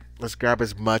 so let's grab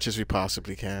as much as we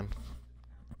possibly can.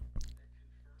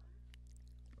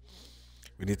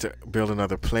 We need to build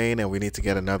another plane, and we need to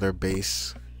get another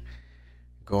base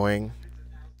going.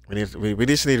 We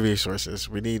just need resources.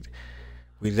 We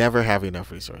never have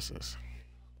enough resources.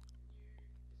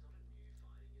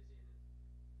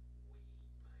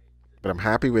 But I'm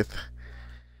happy with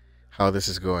how this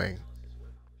is going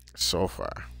so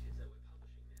far.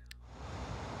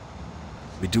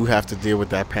 We do have to deal with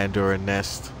that Pandora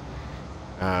nest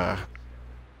at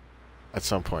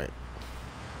some point.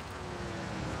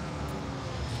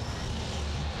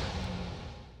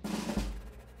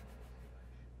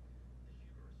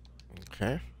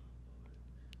 Okay.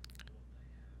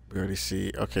 We already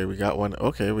see. Okay, we got one.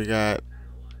 Okay, we got...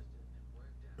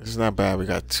 this is not bad. We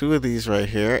got 2 of these right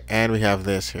here, and we have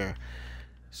this here.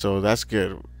 So that's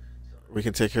good. We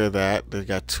can take care of that. They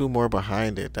got 2 more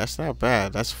behind it. That's not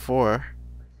bad. That's 4.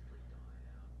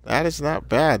 That is not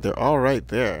bad. They're all right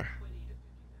there.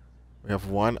 We have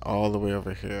 1 all the way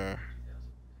over here.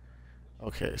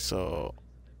 Okay, so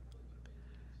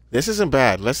this isn't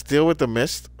bad. Let's deal with the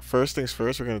mist. First things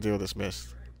first, we're going to deal with this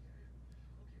mist.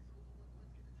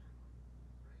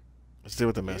 Let's deal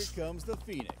with the mist. Here comes the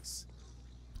Phoenix.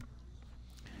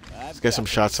 Let's get some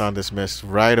shots on this mist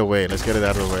right away. Let's get it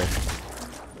out of the way.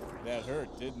 That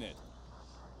hurt, didn't it?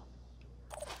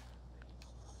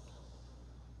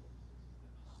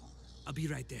 I'll be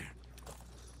right there.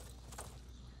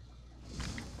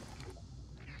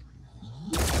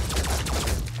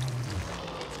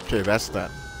 Okay, that's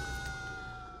that.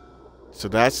 So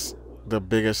that's the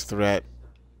biggest threat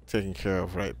taken care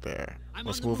of right there.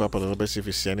 Let's move up a little bit, see if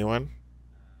we see anyone.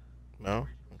 No?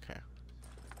 Okay.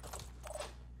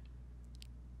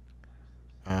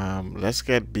 Let's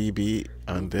get BB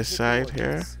on this side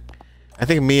here. I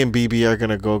think me and BB are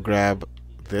gonna go grab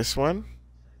this one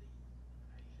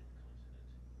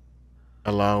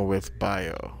along with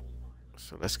Bio.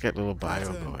 So let's get little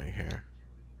Bio going here.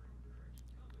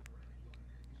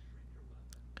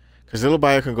 Because little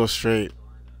Bio can go straight.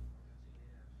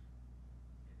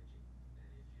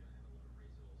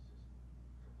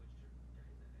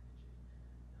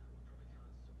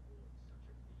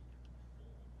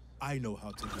 I know how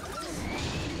to do it.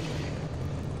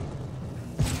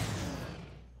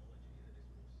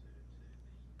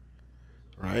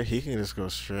 Right? He can just go Be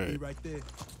straight. right there.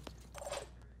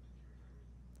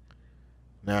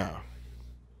 Now,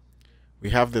 we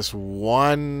have this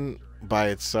one by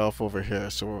itself over here.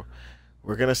 So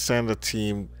we're going to send a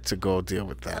team to go deal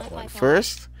with that one.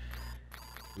 First,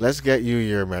 let's get you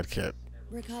your medkit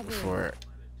Recover. before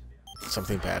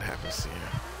something bad happens to you.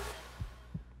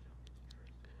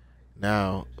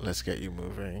 Now, let's get you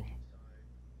moving.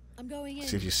 I'm going in.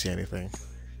 See if you see anything.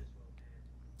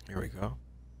 Here we go.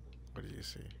 What do you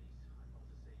see?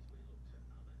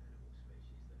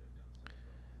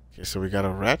 Okay, so we got a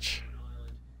wretch.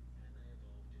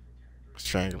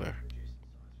 Strangler.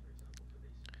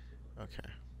 Okay.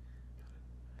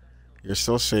 You're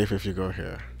still safe if you go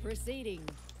here. Proceeding.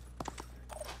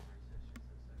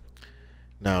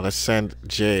 Now, let's send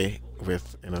Jay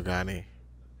with Inogani.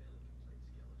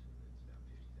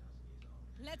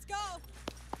 Let's go.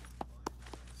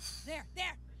 There.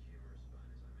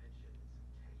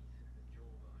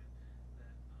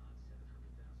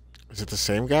 Is it the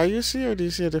same guy you see, or do you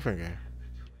see a different guy?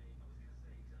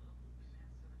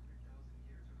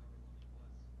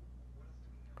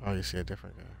 Oh, you see a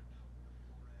different guy.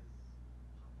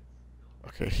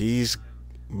 Okay, he's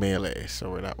melee, so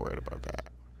we're not worried about that.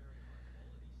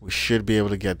 We should be able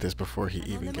to get this before he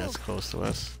even gets close to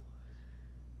us.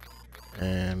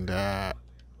 And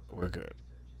we're good.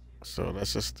 So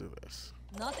let's just do this.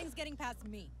 Nothing's getting past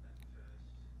me.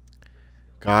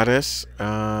 Goddess,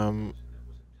 me,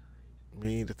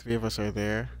 the three of us are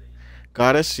there.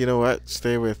 Goddess, you know what?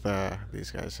 Stay with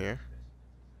these guys here.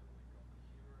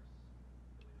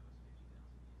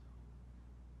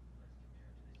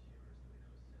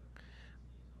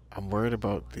 I'm worried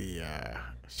about the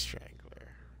strangler.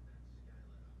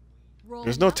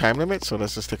 There's no time limit, so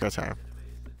let's just take our time.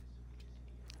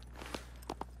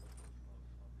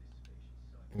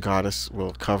 Goddess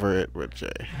will cover it with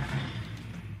Jay.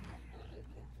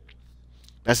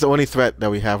 That's the only threat that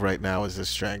we have right now is this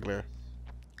strangler.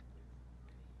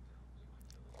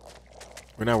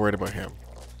 We're not worried about him.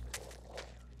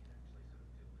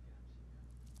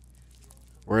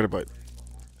 Worried about...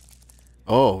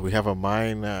 Oh, we have a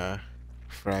mine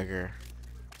fragger.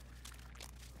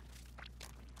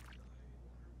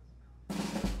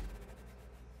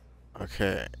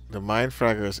 Okay, the mine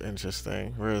fragger is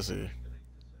interesting. Where is he?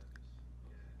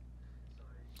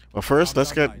 Well, first,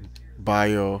 let's get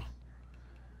bio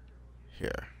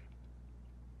here.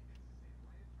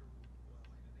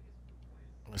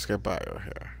 Let's get bio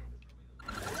here.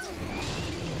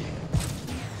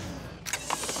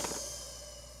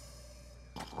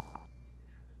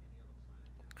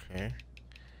 Okay.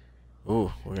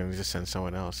 Ooh, we're gonna need to send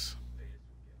someone else.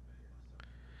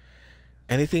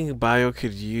 Anything bio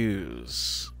could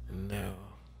use? No.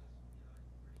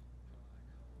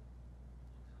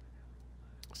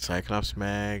 Cyclops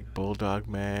mag, Bulldog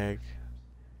mag.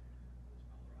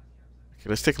 Okay,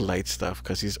 let's take light stuff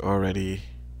because he's already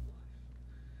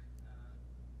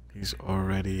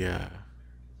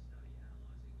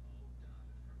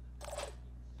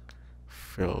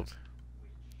filled.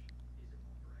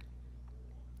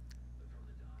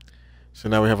 So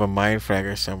now we have a mine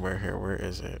fragger somewhere here. Where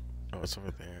is it? Oh, it's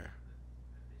over there.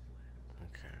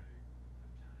 Okay.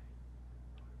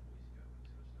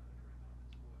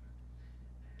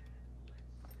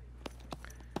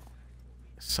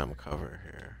 Some cover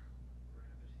here.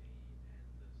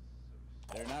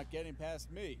 They're not getting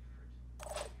past me.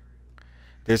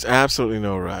 There's absolutely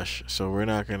no rush, so we're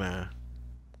not gonna...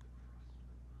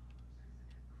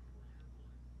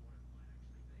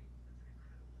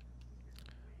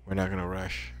 We're not gonna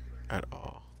rush at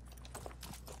all.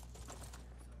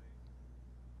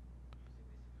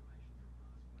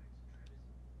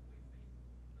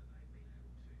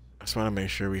 I just want to make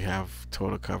sure we have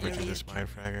total coverage of this mine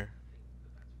fragger.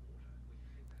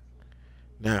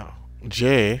 Now,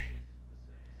 Jay,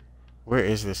 where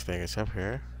is this thing? It's up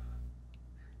here.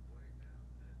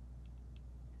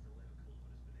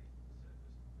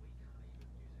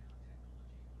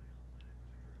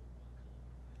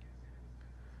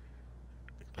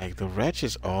 Like, the wretch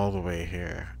is all the way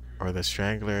here. Or the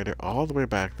strangler, they're all the way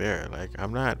back there. Like,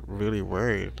 I'm not really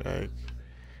worried. Like,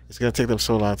 it's gonna take them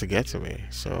so long to get to me.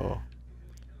 So,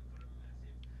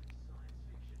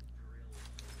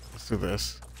 let's do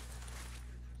this.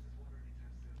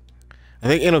 I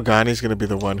think Inogani's gonna be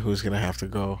the one who's gonna have to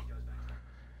go.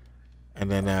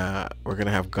 And then we're gonna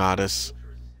have Goddess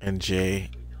and Jay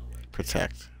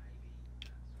protect.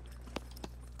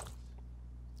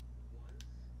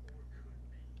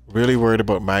 Really worried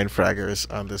about mine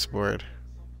fraggers on this board.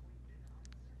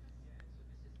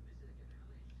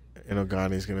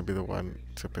 Inogani's gonna be the one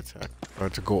to protect or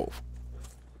to go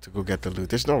get the loot.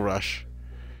 There's no rush.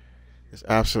 There's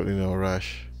absolutely no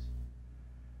rush.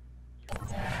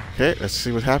 Okay, let's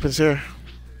see what happens here.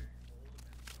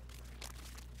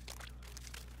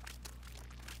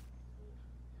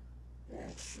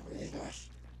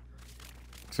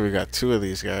 So we got two of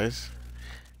these guys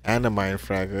and a mine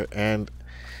fragger and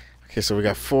okay, so we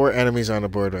got 4 enemies on the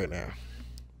board right now.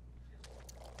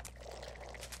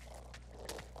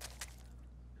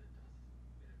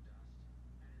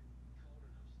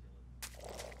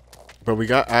 But we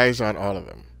got eyes on all of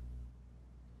them.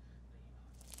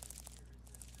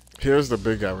 Here's the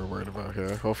big guy we're worried about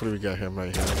here. Hopefully we got him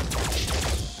right here.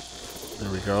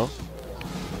 There we go.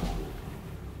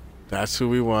 That's who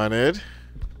we wanted.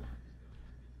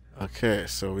 Okay,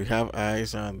 so we have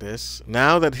eyes on this.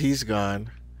 Now that he's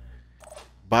gone,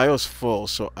 Bio's full,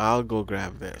 so I'll go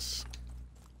grab this.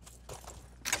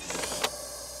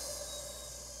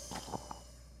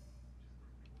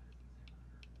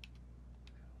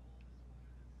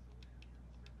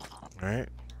 Alright.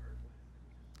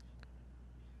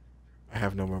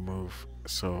 have no more move.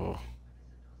 So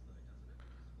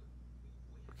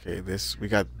okay, this we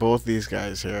got both these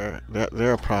guys here.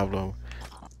 They're a problem.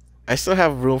 I still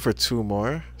have room for 2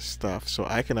 more stuff, so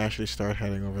I can actually start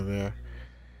heading over there.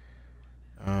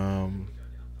 I'm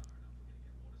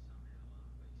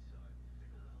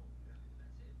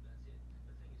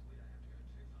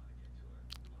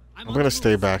on gonna the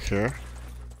stay move. back here.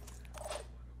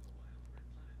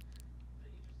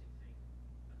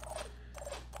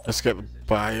 Let's get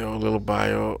bio, a little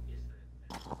bio.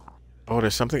 Oh,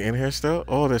 there's something in here still?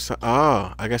 Oh,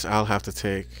 I guess I'll have to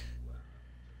take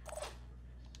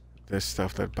this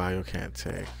stuff that bio can't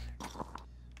take.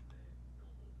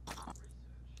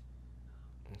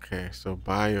 Okay, so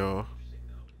bio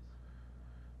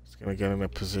is gonna get in a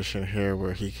position here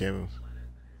where he can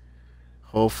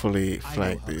hopefully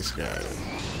flank these guys.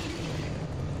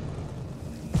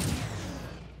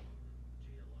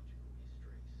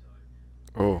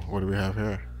 Oh, what do we have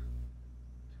here?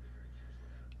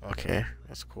 Okay,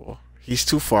 that's cool. He's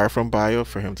too far from bio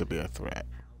for him to be a threat.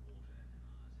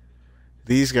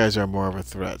 These guys are more of a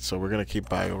threat, so we're gonna keep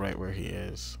bio right where he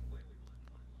is.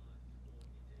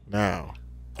 Now,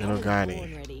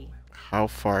 Inogani, how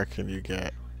far can you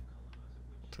get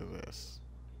to this?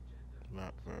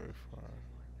 Not very far.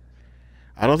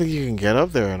 I don't think you can get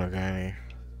up there, Inogani.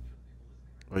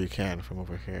 Well, you can from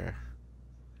over here.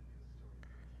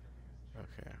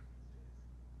 Okay.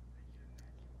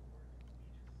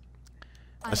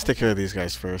 Let's take care of these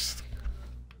guys first.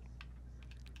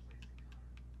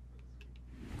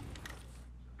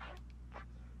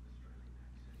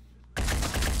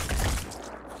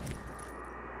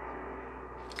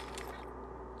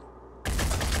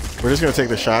 We're just gonna take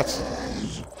the shots.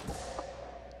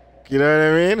 You know what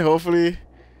I mean?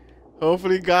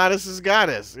 Hopefully Goddess has got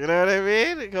us. You know what I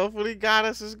mean? Hopefully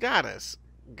Goddess has got us.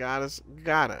 Got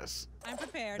us. I'm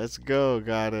prepared. Let's go,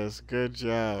 Goddess. Good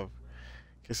job.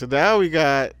 Okay, so now we're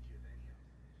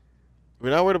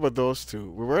not worried about those two.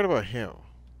 We're worried about him.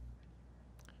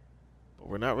 But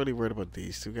we're not really worried about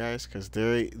these two guys because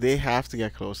they have to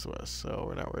get close to us. So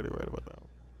we're not really worried about them.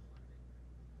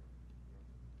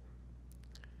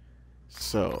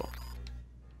 So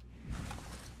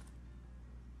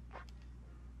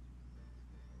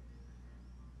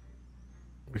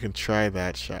we can try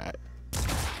that shot.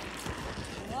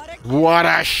 What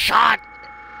a shot!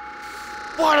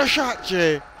 What a shot,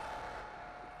 Jay!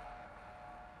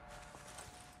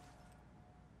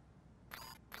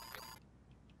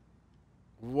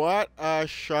 What a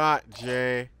shot,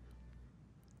 Jay!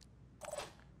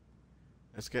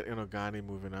 Let's get Inogani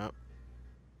moving up.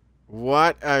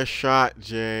 What a shot,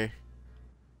 Jay.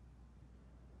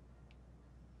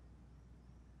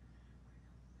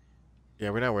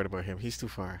 Yeah, we're not worried about him. He's too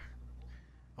far.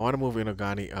 I want to move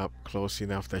Inogani up close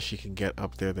enough that she can get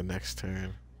up there the next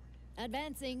turn.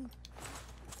 Advancing.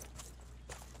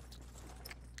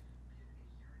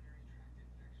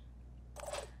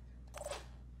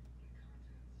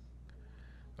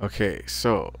 Okay,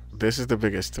 so this is the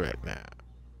biggest threat now.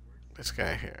 This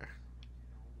guy here.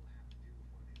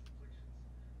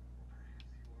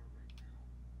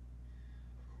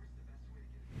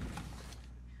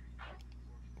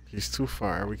 He's too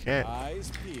far. We can't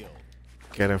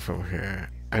get him from here.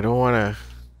 I don't want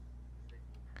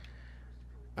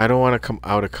to come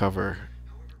out of cover.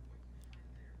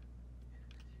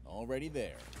 Already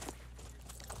there.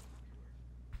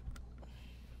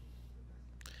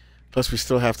 Plus, we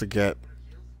still have to get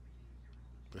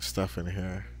the stuff in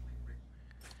here.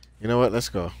 You know what? Let's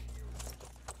go.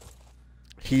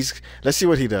 Let's see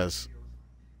what he does.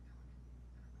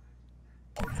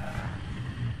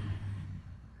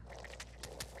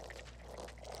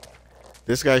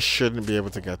 This guy shouldn't be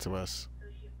able to get to us.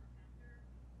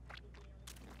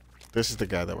 This is the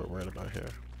guy that we're worried about here.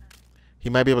 He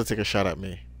might be able to take a shot at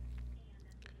me.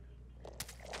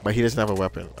 But he doesn't have a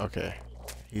weapon. Okay.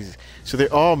 So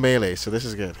they're all melee, so this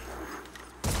is good.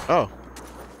 Oh.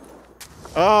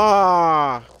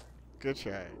 Ah! Oh, good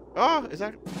try. Oh, is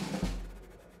that...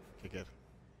 Okay, good.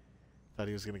 Thought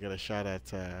he was going to get a shot at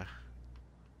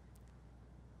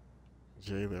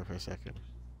Jay there for a second.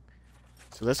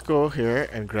 So let's go here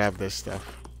and grab this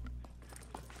stuff.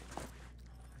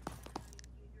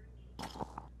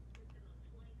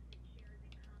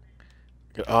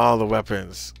 Get all the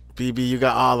weapons. BB, you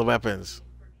got all the weapons.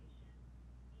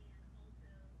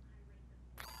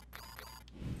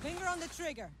 Finger on the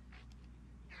trigger.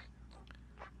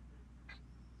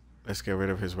 Let's get rid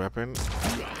of his weapon.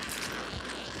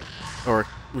 Or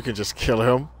we can just kill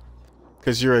him.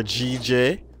 Because you're a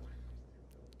GJ.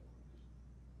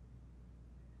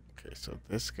 Okay, so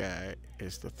this guy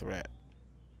is the threat.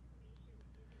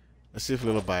 Let's see if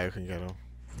little Bio can get him.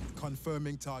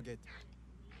 Confirming target.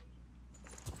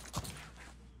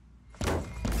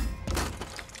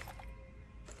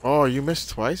 Oh, you missed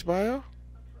twice, Bio?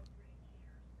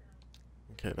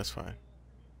 Okay, that's fine.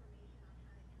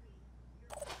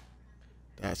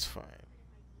 That's fine.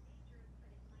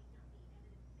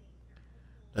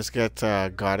 Let's get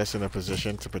Goddess in a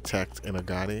position to protect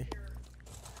Inagani.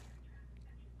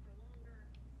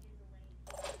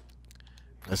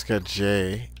 Let's get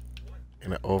Jay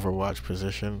in an Overwatch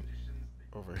position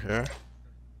over here.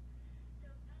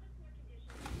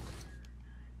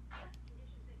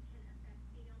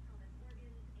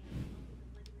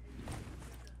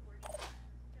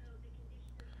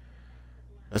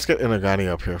 Let's get Inagani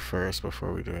up here first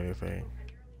before we do anything.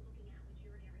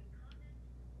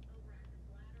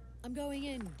 I'm going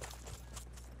in.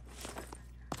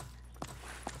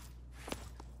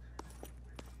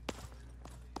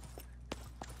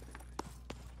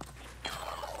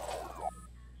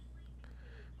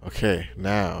 Okay,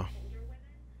 now.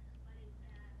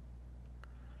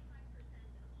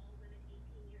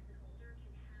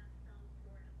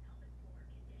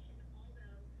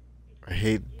 I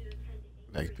hate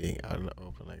like being out in the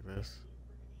open like this.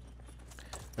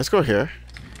 Let's go here.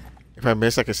 If I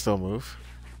miss, I can still move.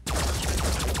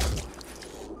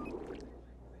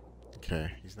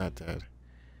 Okay, he's not dead,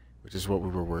 which is what we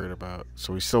were worried about.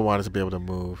 So we still wanted to be able to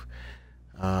move.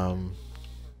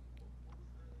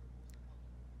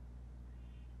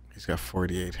 He's got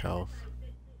 48 health.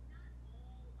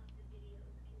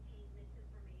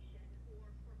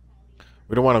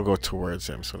 We don't want to go towards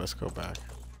him, so let's go back.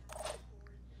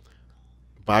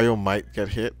 Bio might get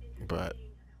hit, but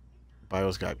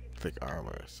Bio's got thick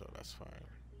armor, so that's fine.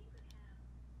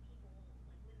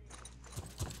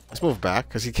 Let's move back,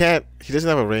 because he doesn't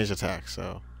have a ranged attack,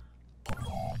 so.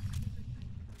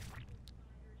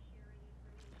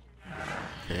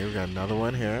 Okay, we got another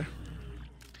one here.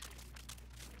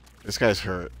 This guy's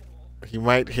hurt. He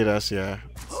might hit us, yeah.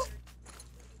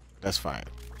 That's fine.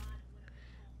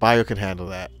 Bio can handle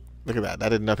that. Look at that. That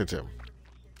did nothing to him.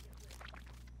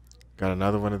 Got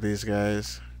another one of these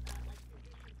guys.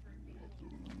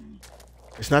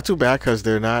 It's not too bad because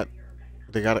they're not.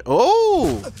 They got it.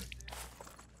 Oh!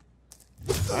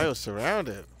 Bio's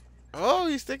surrounded. Oh,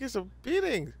 he's taking some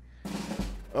beating.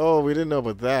 Oh, we didn't know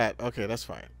about that. Okay, that's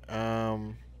fine.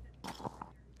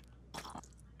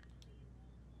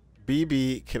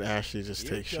 BB can actually just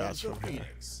take shots from here.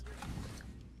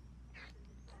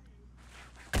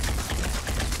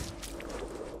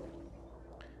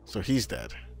 So he's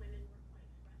dead.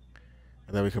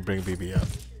 And then we can bring BB up.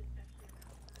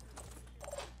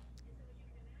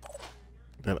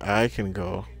 Then I can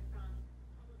go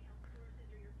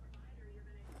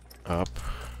up.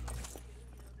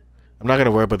 I'm not going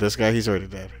to worry about this guy. He's already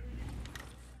dead.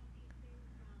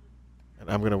 And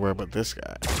I'm going to worry about this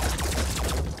guy.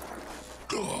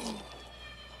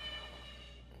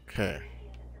 Okay.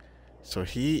 So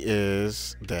he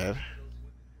is dead.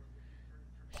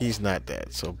 He's not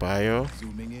dead. So Bio.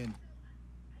 Zooming in.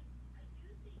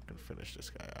 Can finish this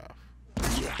guy off.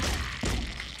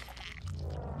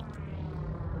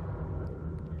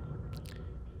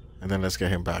 And then let's get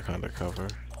him back undercover.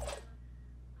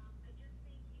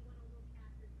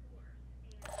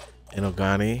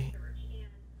 Inogani.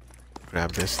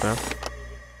 Grab this stuff.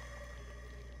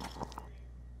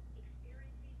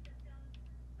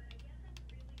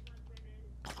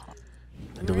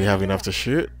 And do we have enough to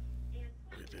shoot?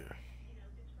 We do.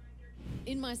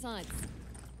 In my sights.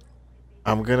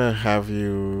 I'm gonna have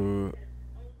you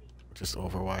just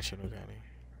overwatch Inogani.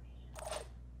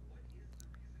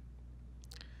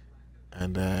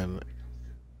 And then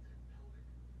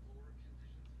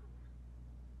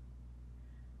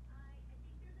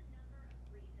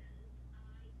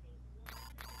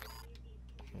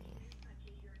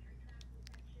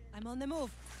I'm on the move.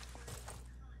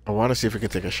 I want to see if we can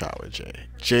take a shot with Jay.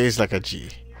 Jay's like a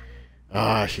G.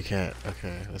 Ah, she can't.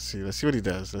 Okay, let's see. Let's see what he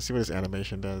does. Let's see what his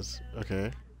animation does.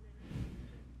 Okay.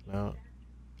 No.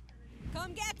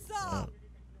 Come get some.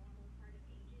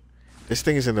 This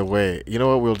thing is in the way. You know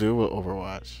what we'll do? We'll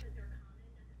overwatch.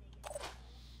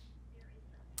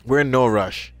 We're in no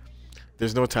rush.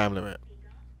 There's no time limit.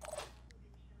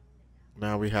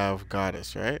 Now we have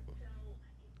Goddess, right?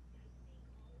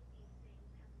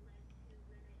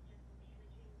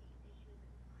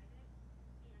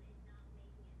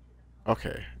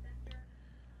 Okay.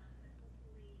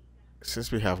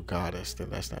 Since we have Goddess, then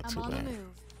that's not too bad.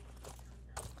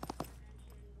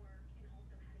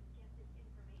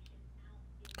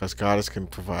 Because Goddess can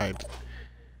provide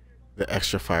the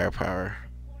extra firepower.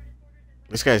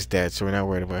 This guy's dead, so we're not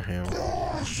worried about him.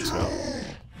 So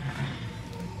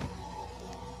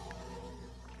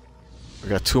We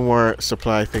got 2 more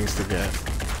supply things to get.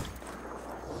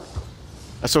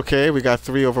 That's okay. We got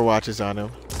 3 overwatches on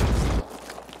him.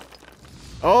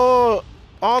 Oh,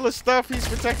 all the stuff he's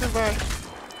protected by.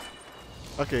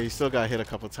 Okay, he still got hit a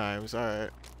couple times. All right.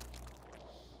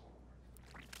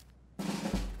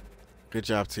 Good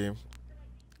job, team.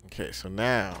 Okay, so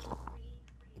now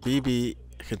BB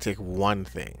can take 1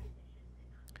 thing.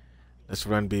 Let's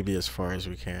run BB as far as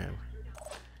we can.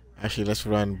 Actually, let's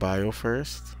run Bio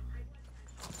first.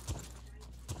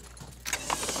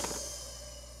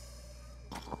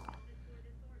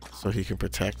 So he can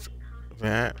protect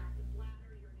that.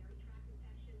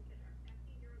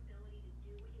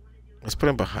 Let's put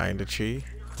him behind the tree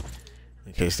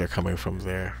in case they're coming from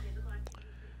there.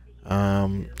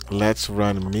 Let's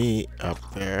run me up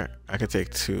there. I can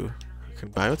take 2. Can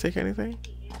Bio take anything?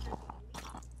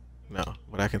 No,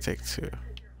 but I can take 2.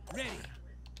 Ready.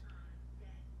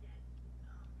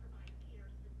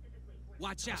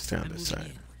 Watch out. Stay on I'm this moving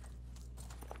side. in.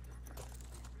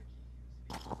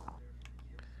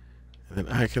 And then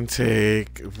I can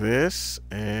take this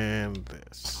and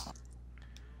this.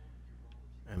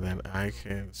 And then I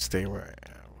can stay where I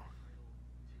am.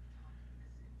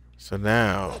 So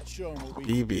now Let's show 'em what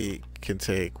we BB can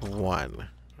take 1,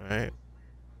 right?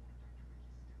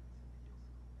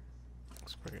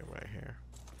 Let's bring it right here.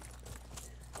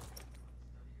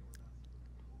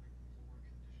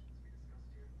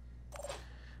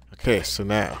 Okay, so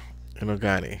now,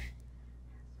 Inogani.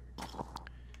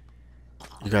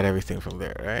 You got everything from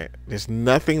there, right? There's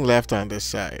nothing left on this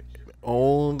side. The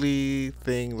only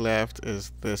thing left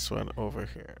is this one over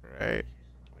here, right?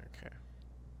 Okay.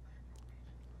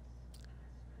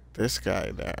 This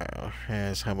guy now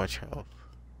has how much health?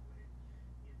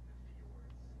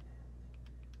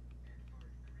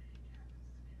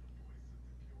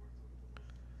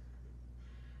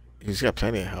 He's got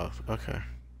plenty of health. Okay.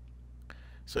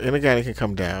 So Inogani can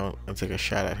come down and take a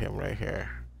shot at him right here.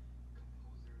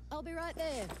 I'll be right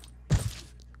there.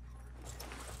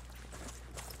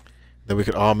 Then we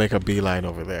could all make a beeline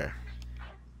over there.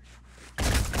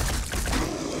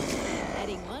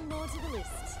 Adding 1 more to the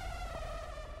list.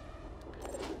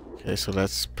 Okay, so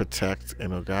let's protect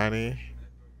Inogani.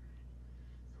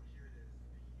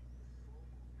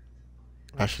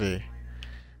 Actually,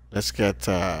 let's get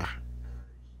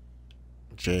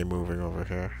Jay moving over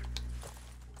here.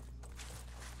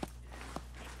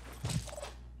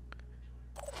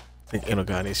 I think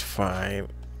Inogani's fine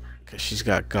because she's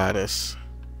got Goddess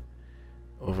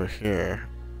over here,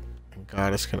 and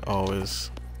Goddess can always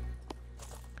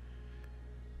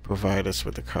provide us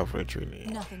with the coverage we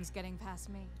need. Nothing's getting past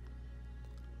me.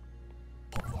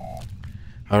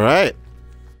 All right.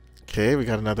 Okay, we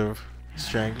got another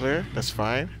Strangler. That's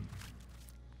fine.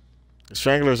 The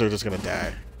Stranglers are just gonna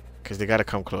die because they gotta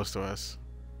come close to us.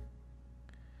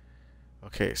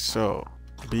 Okay, so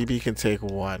BB can take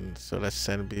 1, so let's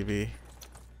send BB.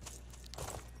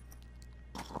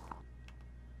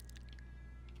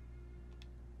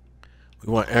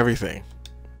 We want everything.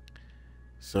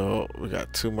 So we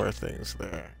got 2 more things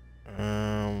there.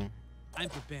 I'm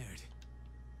prepared.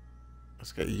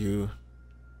 Let's get you.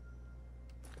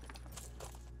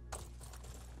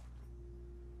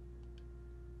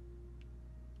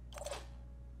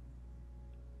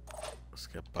 Let's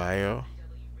get Bio.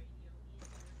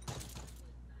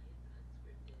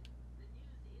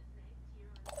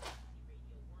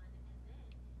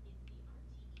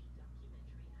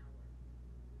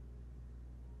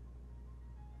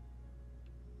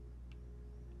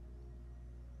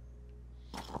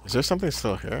 Is there something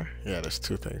still here? Yeah, there's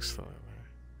 2 things still in there.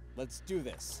 Let's do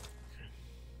this.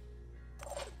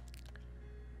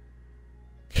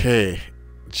 Okay,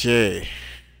 J.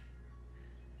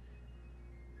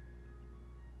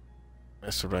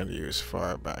 Let's run you as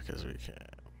far back as we can.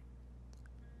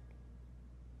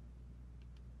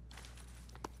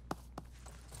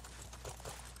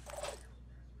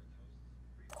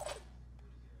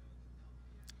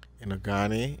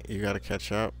 Inogani, you gotta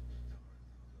catch up.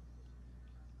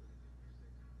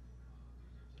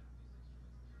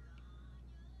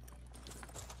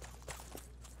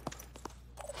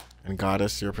 And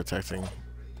Goddess, you're protecting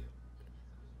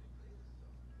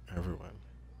everyone.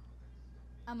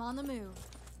 I'm on the move.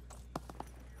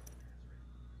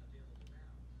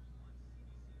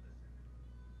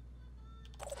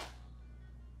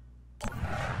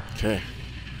 Okay.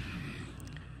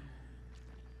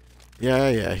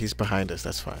 Yeah, he's behind us.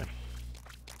 That's fine.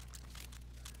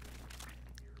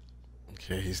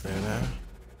 Okay, he's there now.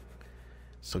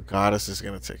 So Goddess is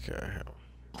gonna take care of him.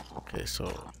 Okay,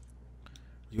 so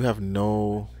you have nothing.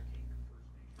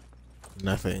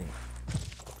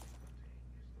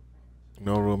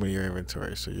 no room in your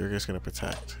inventory, so you're just gonna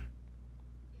protect.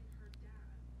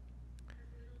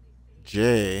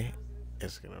 J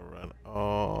is gonna run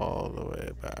all the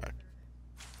way back.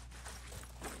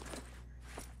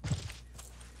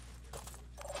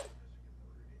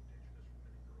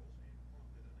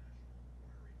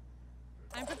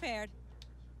 I'm prepared.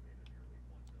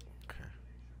 Okay.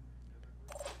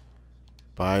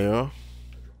 Bio.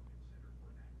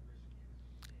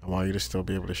 I want you to still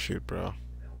be able to shoot, bro.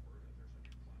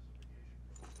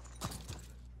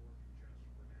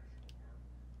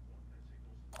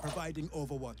 Providing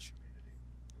overwatch.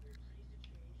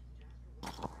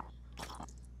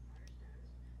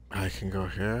 I can go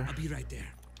here. I'll be right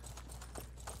there.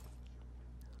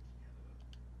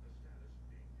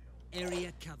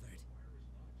 Area covered.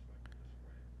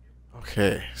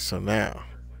 Okay, so now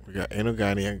we got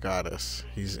Inugani and Goddess.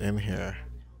 He's in here.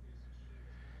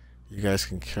 You guys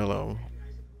can kill him.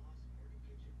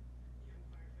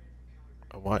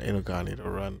 I want Inugani to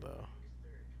run though.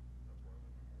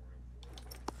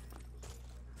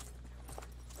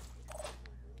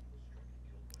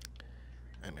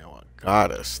 And I want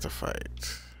Goddess to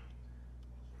fight.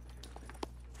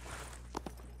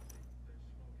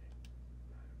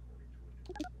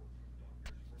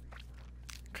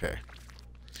 Okay.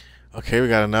 Okay, we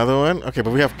got another one. Okay,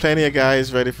 but we have plenty of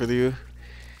guys ready for you.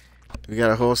 We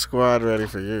got a whole squad ready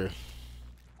for you.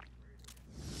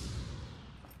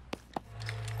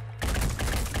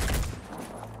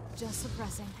 Just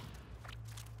suppressing.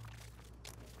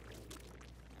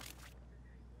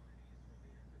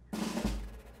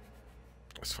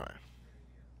 That's fine.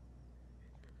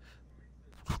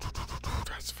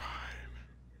 That's fine.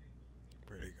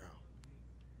 Where'd he go?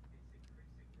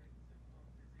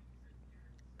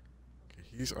 Okay,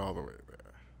 he's all the way there.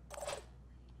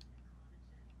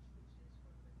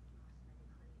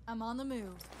 I'm on the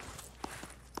move.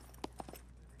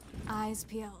 Eyes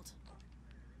peeled.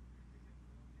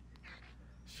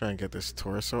 Let's try and get this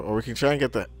torso. Or we can try and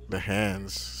get the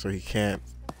hands so he can't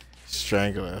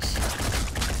strangle us.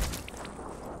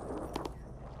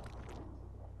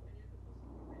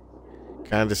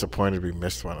 Kind of disappointed we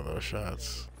missed one of those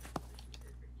shots.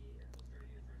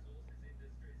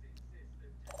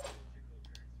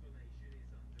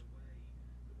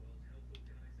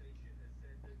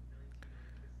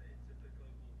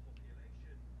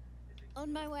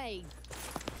 On my way.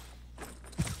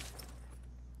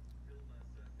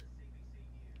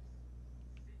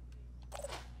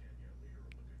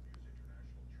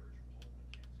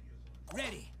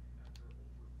 Ready.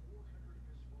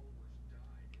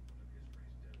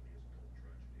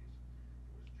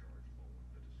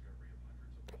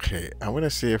 Okay, I'm gonna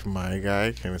see if my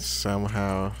guy can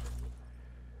somehow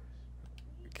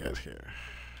get here.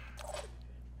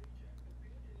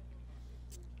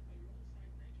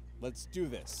 Let's do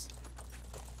this.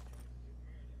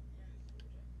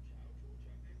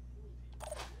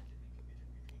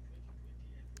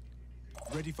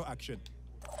 Ready for action.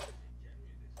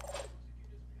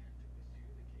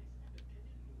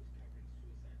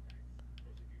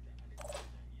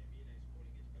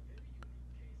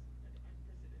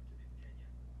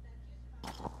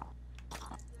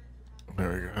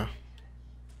 There we go.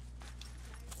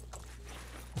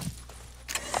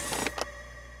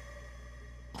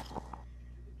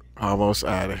 Almost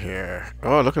out of here.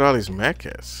 Oh, look at all these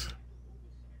medkits.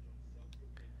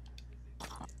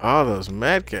 All those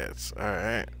medkits.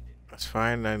 Alright. That's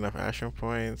fine. Not enough action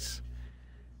points.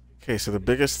 Okay, so the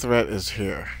biggest threat is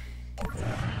here.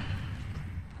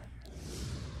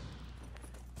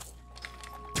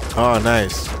 Oh,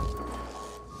 nice.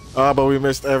 Oh, but we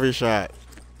missed every shot.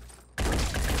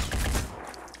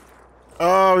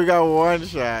 Oh, we got one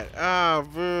shot. Ah,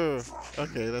 boo.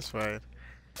 Okay, that's fine.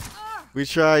 We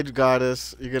tried,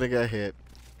 Goddess. You're gonna get hit.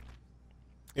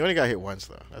 You only got hit once,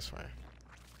 though. That's fine.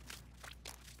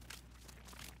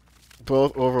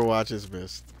 Both Overwatches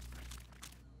missed.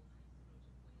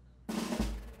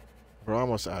 We're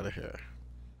almost out of here.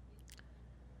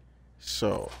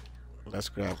 So, let's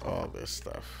grab all this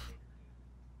stuff.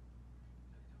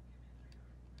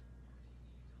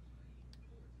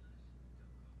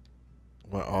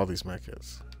 Want all these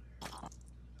medkits.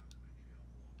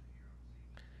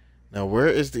 Now, where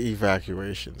is the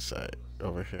evacuation site?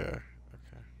 Over here.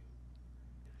 Okay.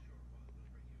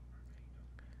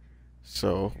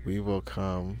 So, we will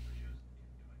come.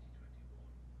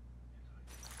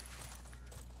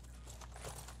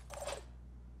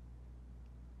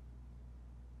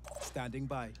 Standing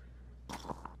by.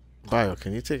 Bio,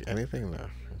 can you take anything now?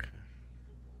 Okay.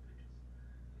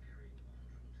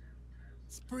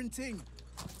 Sprinting.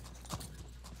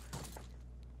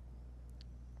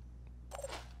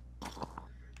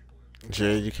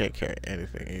 Jade, you can't carry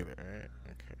anything either, right?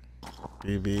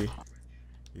 Okay. BB,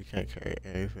 you can't carry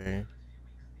anything.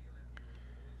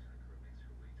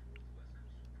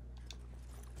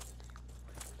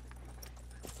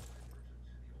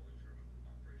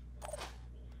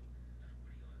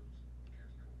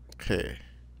 Okay.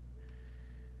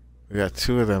 We got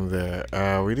 2 of them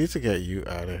there. We need to get you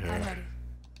out of here. I'm ready.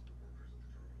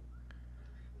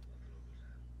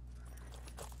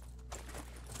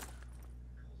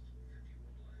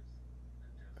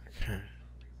 Okay.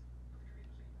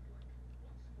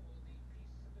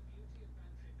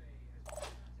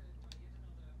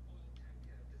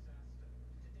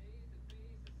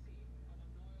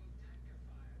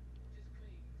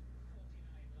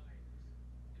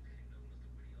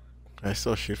 Can I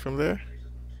still shoot from there?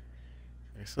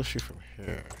 I can still shoot from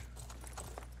here.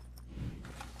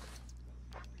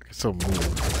 I can still move.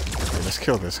 Okay, let's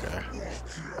kill this guy.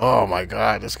 Oh my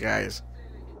god, this guy is...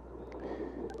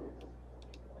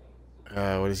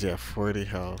 what is he at? 40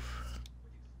 health.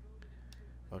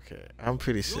 Okay, I'm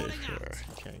pretty safe here.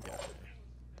 You can't get me.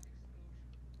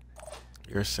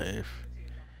 You're safe.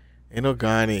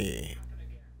 Inogani.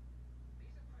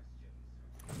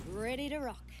 Ready to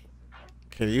rock.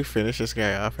 Can you finish this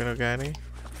guy off, Inogani?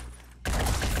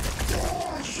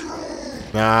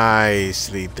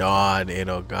 Nicely done,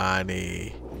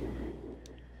 Inogani.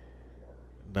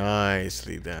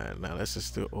 Nicely done. Now let's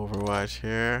just do Overwatch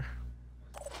here.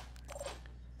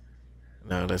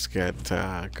 Now let's get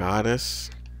Goddess.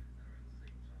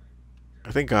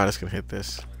 I think Goddess can hit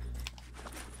this.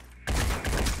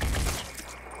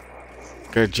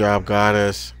 Good job,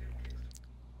 Goddess.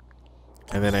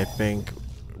 And then I think,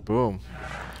 boom.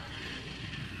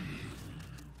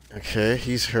 Okay,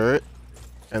 he's hurt.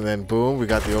 And then boom, we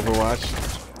got the Overwatch.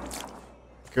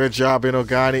 Good job,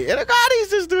 Inogani. Inogani's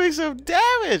just doing some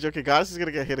damage. Okay, Goddess is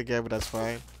gonna get hit again, but that's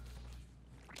fine.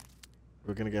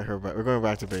 We're gonna get her back. We're going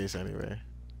back to base anyway.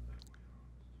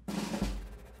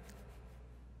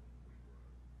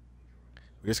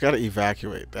 We just gotta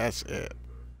evacuate. That's it.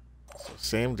 So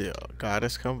same deal.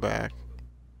 Goddess, come back.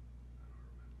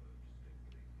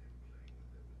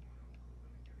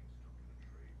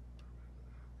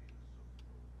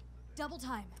 Double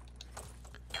time.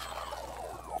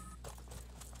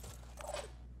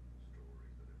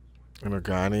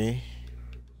 Inogani.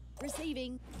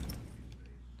 Receiving.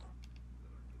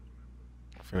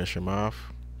 Finish him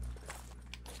off.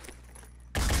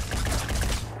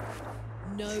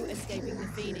 No escaping the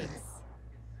Phoenix.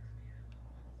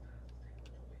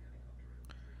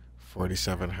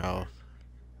 47 health.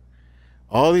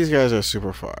 All these guys are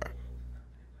super far.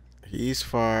 He's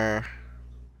far.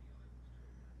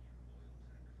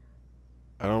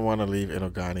 I don't want to leave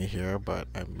Inogani here, but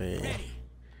I may.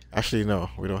 Actually, no,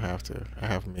 we don't have to. I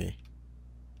have me.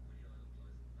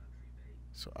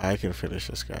 So I can finish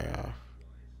this guy off.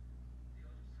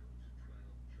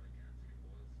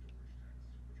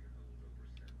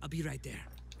 I'll be right there.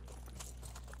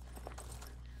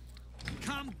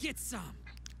 Come get some.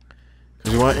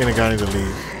 Because we want Inogani to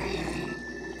leave.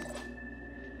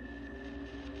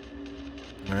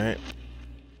 Alright.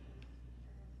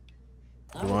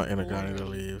 We want Inogani to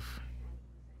leave.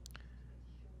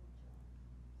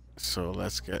 So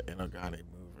let's get Inogani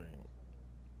moving.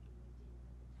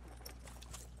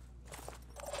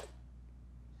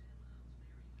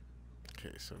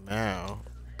 Okay, so now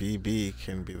BB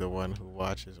can be the one who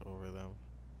watches over them.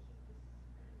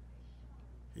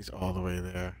 He's all the way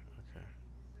there. Okay.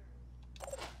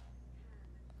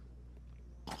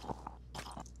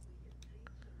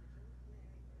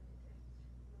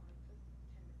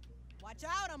 Watch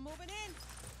out, I'm moving in.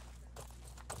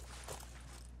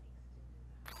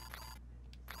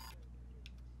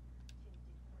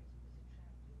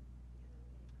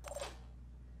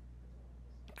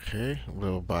 Okay,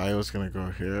 little Bio's gonna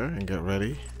go here and get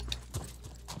ready.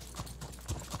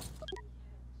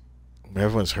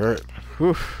 Everyone's hurt.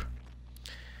 Whew.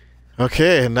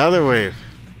 Okay, another wave.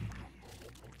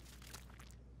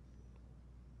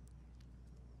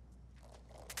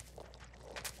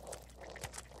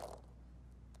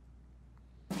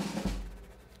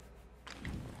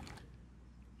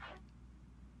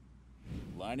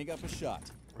 Lining up a shot.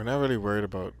 We're not really worried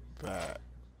about that.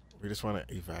 We just want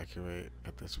to evacuate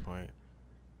at this point.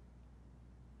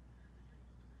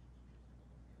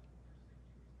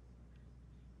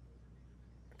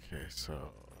 Okay,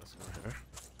 so let's go here.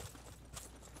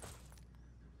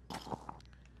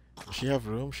 Does she have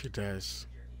room? She does.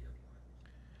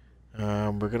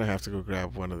 We're gonna have to go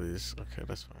grab one of these. Okay,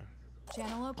 that's fine.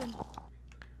 Channel open.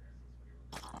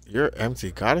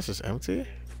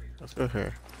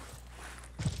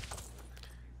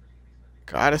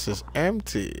 Goddess is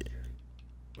empty.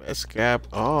 Let's grab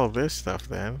all this stuff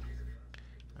then.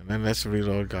 And then let's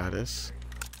reload Goddess.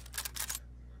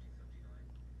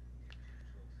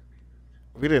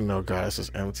 We didn't know Goddess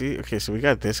was empty. Okay, so we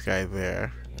got this guy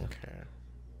there. Okay.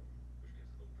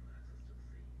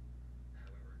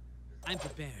 I'm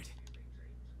prepared.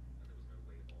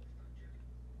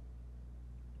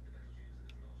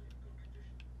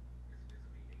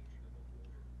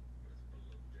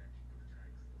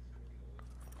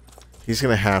 He's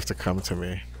gonna have to come to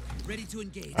me. Ready to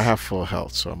engage. I have full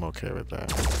health, so I'm okay with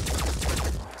that.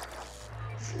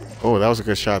 Oh, that was a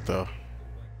good shot, though.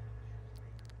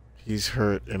 He's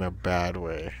hurt in a bad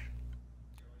way.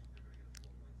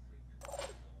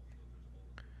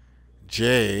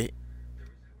 Jay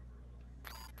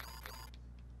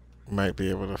might be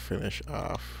able to finish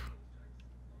off.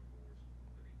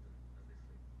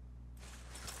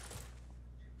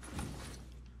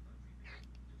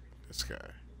 This guy.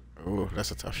 Oh, that's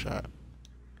a tough shot.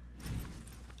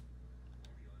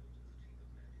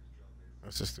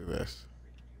 Let's just do this.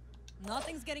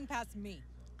 Nothing's getting past me.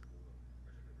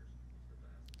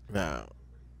 Now,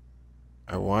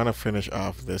 I want to finish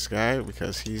off this guy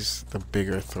because he's the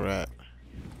bigger threat.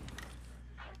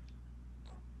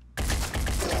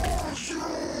 See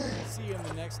you in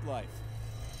the next life.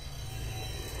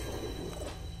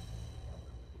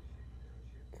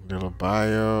 Little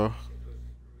bio.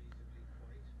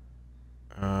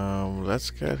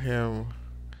 Let's get him.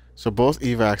 So both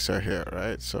evacs are here,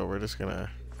 right? So we're just gonna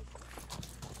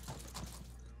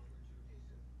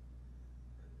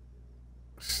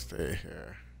stay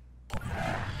here.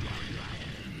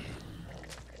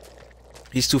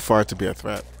 He's too far to be a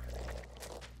threat.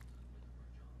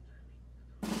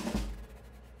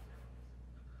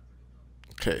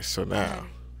 Okay, so now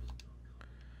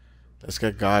let's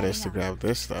get Goddess to grab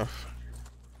this stuff.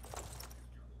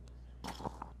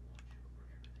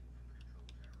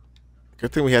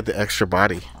 Good thing we had the extra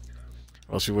body,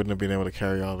 or else we wouldn't have been able to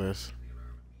carry all this.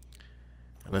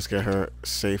 And let's get her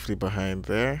safely behind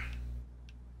there.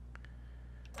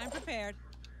 I'm prepared.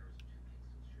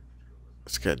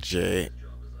 Let's get Jay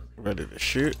ready to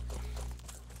shoot.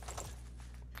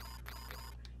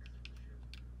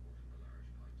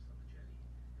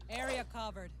 Area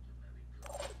covered.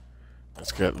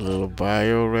 Let's get little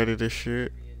bio ready to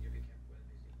shoot.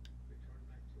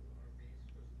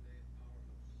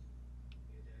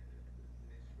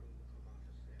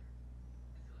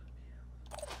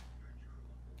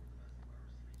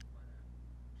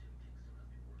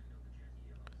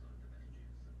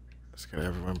 Let's get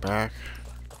everyone back.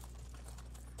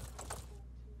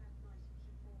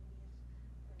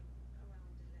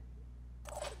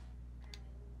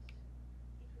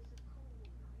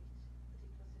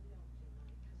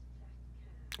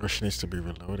 Or she needs to be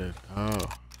reloaded. Oh.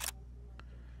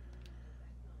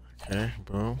 Okay,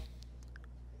 boom.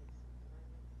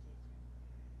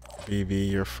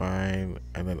 BB, you're fine.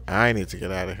 And then I need to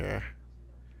get out of here.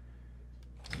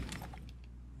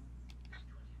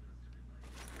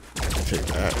 Take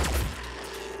that.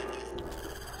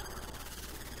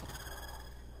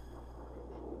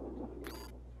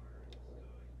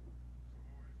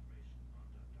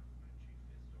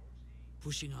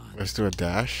 Pushing on. Let's do a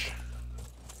dash.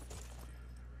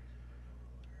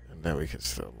 And then we can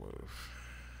still move.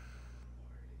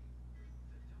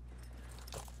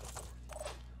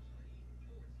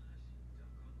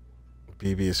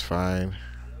 BB is fine.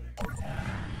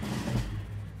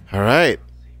 All right.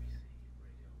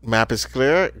 Map is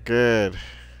clear. Good.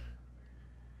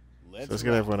 Let's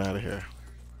get everyone out of here.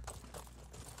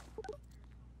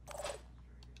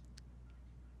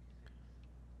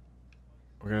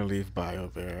 We're gonna leave bio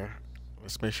there.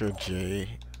 Let's make sure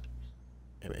Jay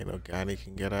and Inogani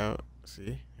can get out.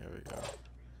 See? Here we go.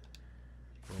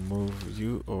 We'll move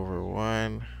you over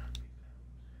one.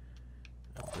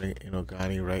 And bring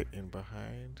Inogani right in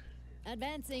behind.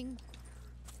 Advancing.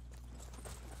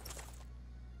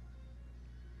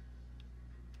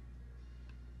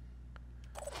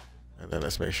 And then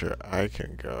let's make sure I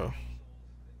can go.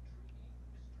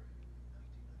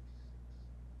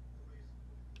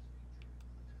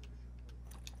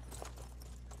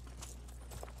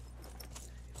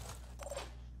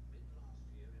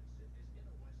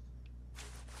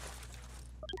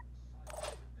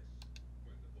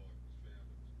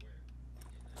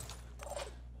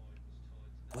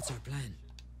 What's our plan?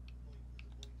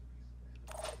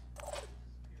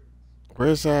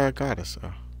 Where's Goddess?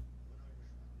 Oh.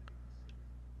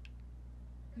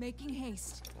 Making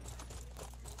haste.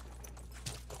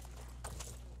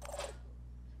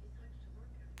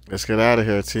 Let's get out of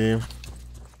here, team.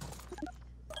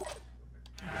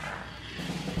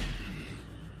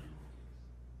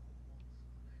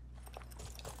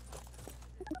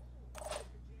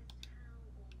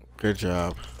 Good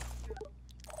job.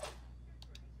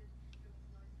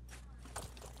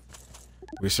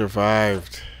 We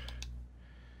survived.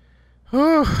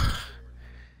 Whew.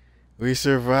 We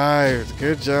survived.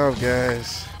 Good job,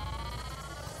 guys.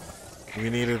 We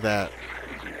needed that.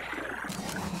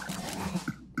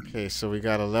 Okay, so we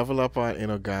got a level up on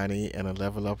Inogani and a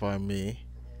level up on me.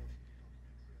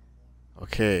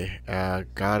 Okay,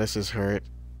 Goddess is hurt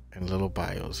and Little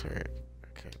Bio's hurt.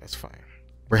 Okay, that's fine.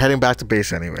 We're heading back to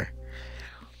base anyway.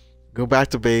 Go back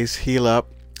to base, heal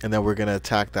up, and then we're gonna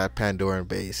attack that Pandoran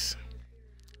base.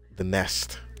 The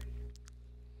nest.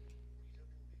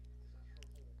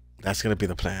 That's gonna be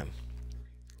the plan.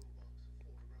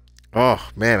 Oh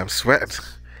man, I'm sweating.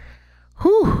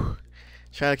 Whew.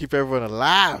 Trying to keep everyone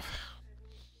alive.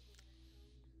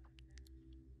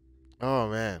 Oh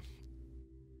man.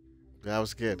 That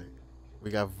was good. We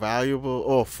got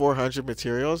valuable 400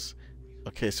 materials.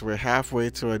 Okay, so we're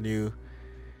halfway to a new.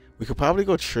 We could probably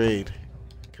go trade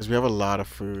because we have a lot of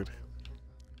food.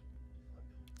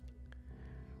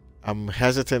 I'm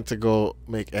hesitant to go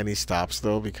make any stops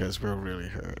though because we're really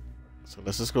hurt. So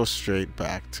let's just go straight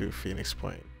back to Phoenix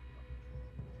Point.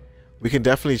 We can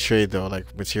definitely trade though,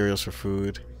 like materials for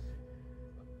food.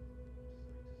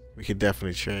 We can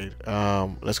definitely trade.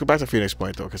 Let's go back to Phoenix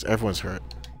Point though, because everyone's hurt.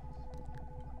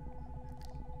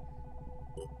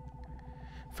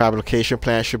 Fabrication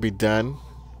plan should be done.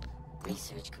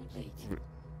 Research complete.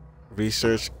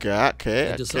 Research got okay,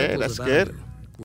 The okay, disciples that's of good. Alder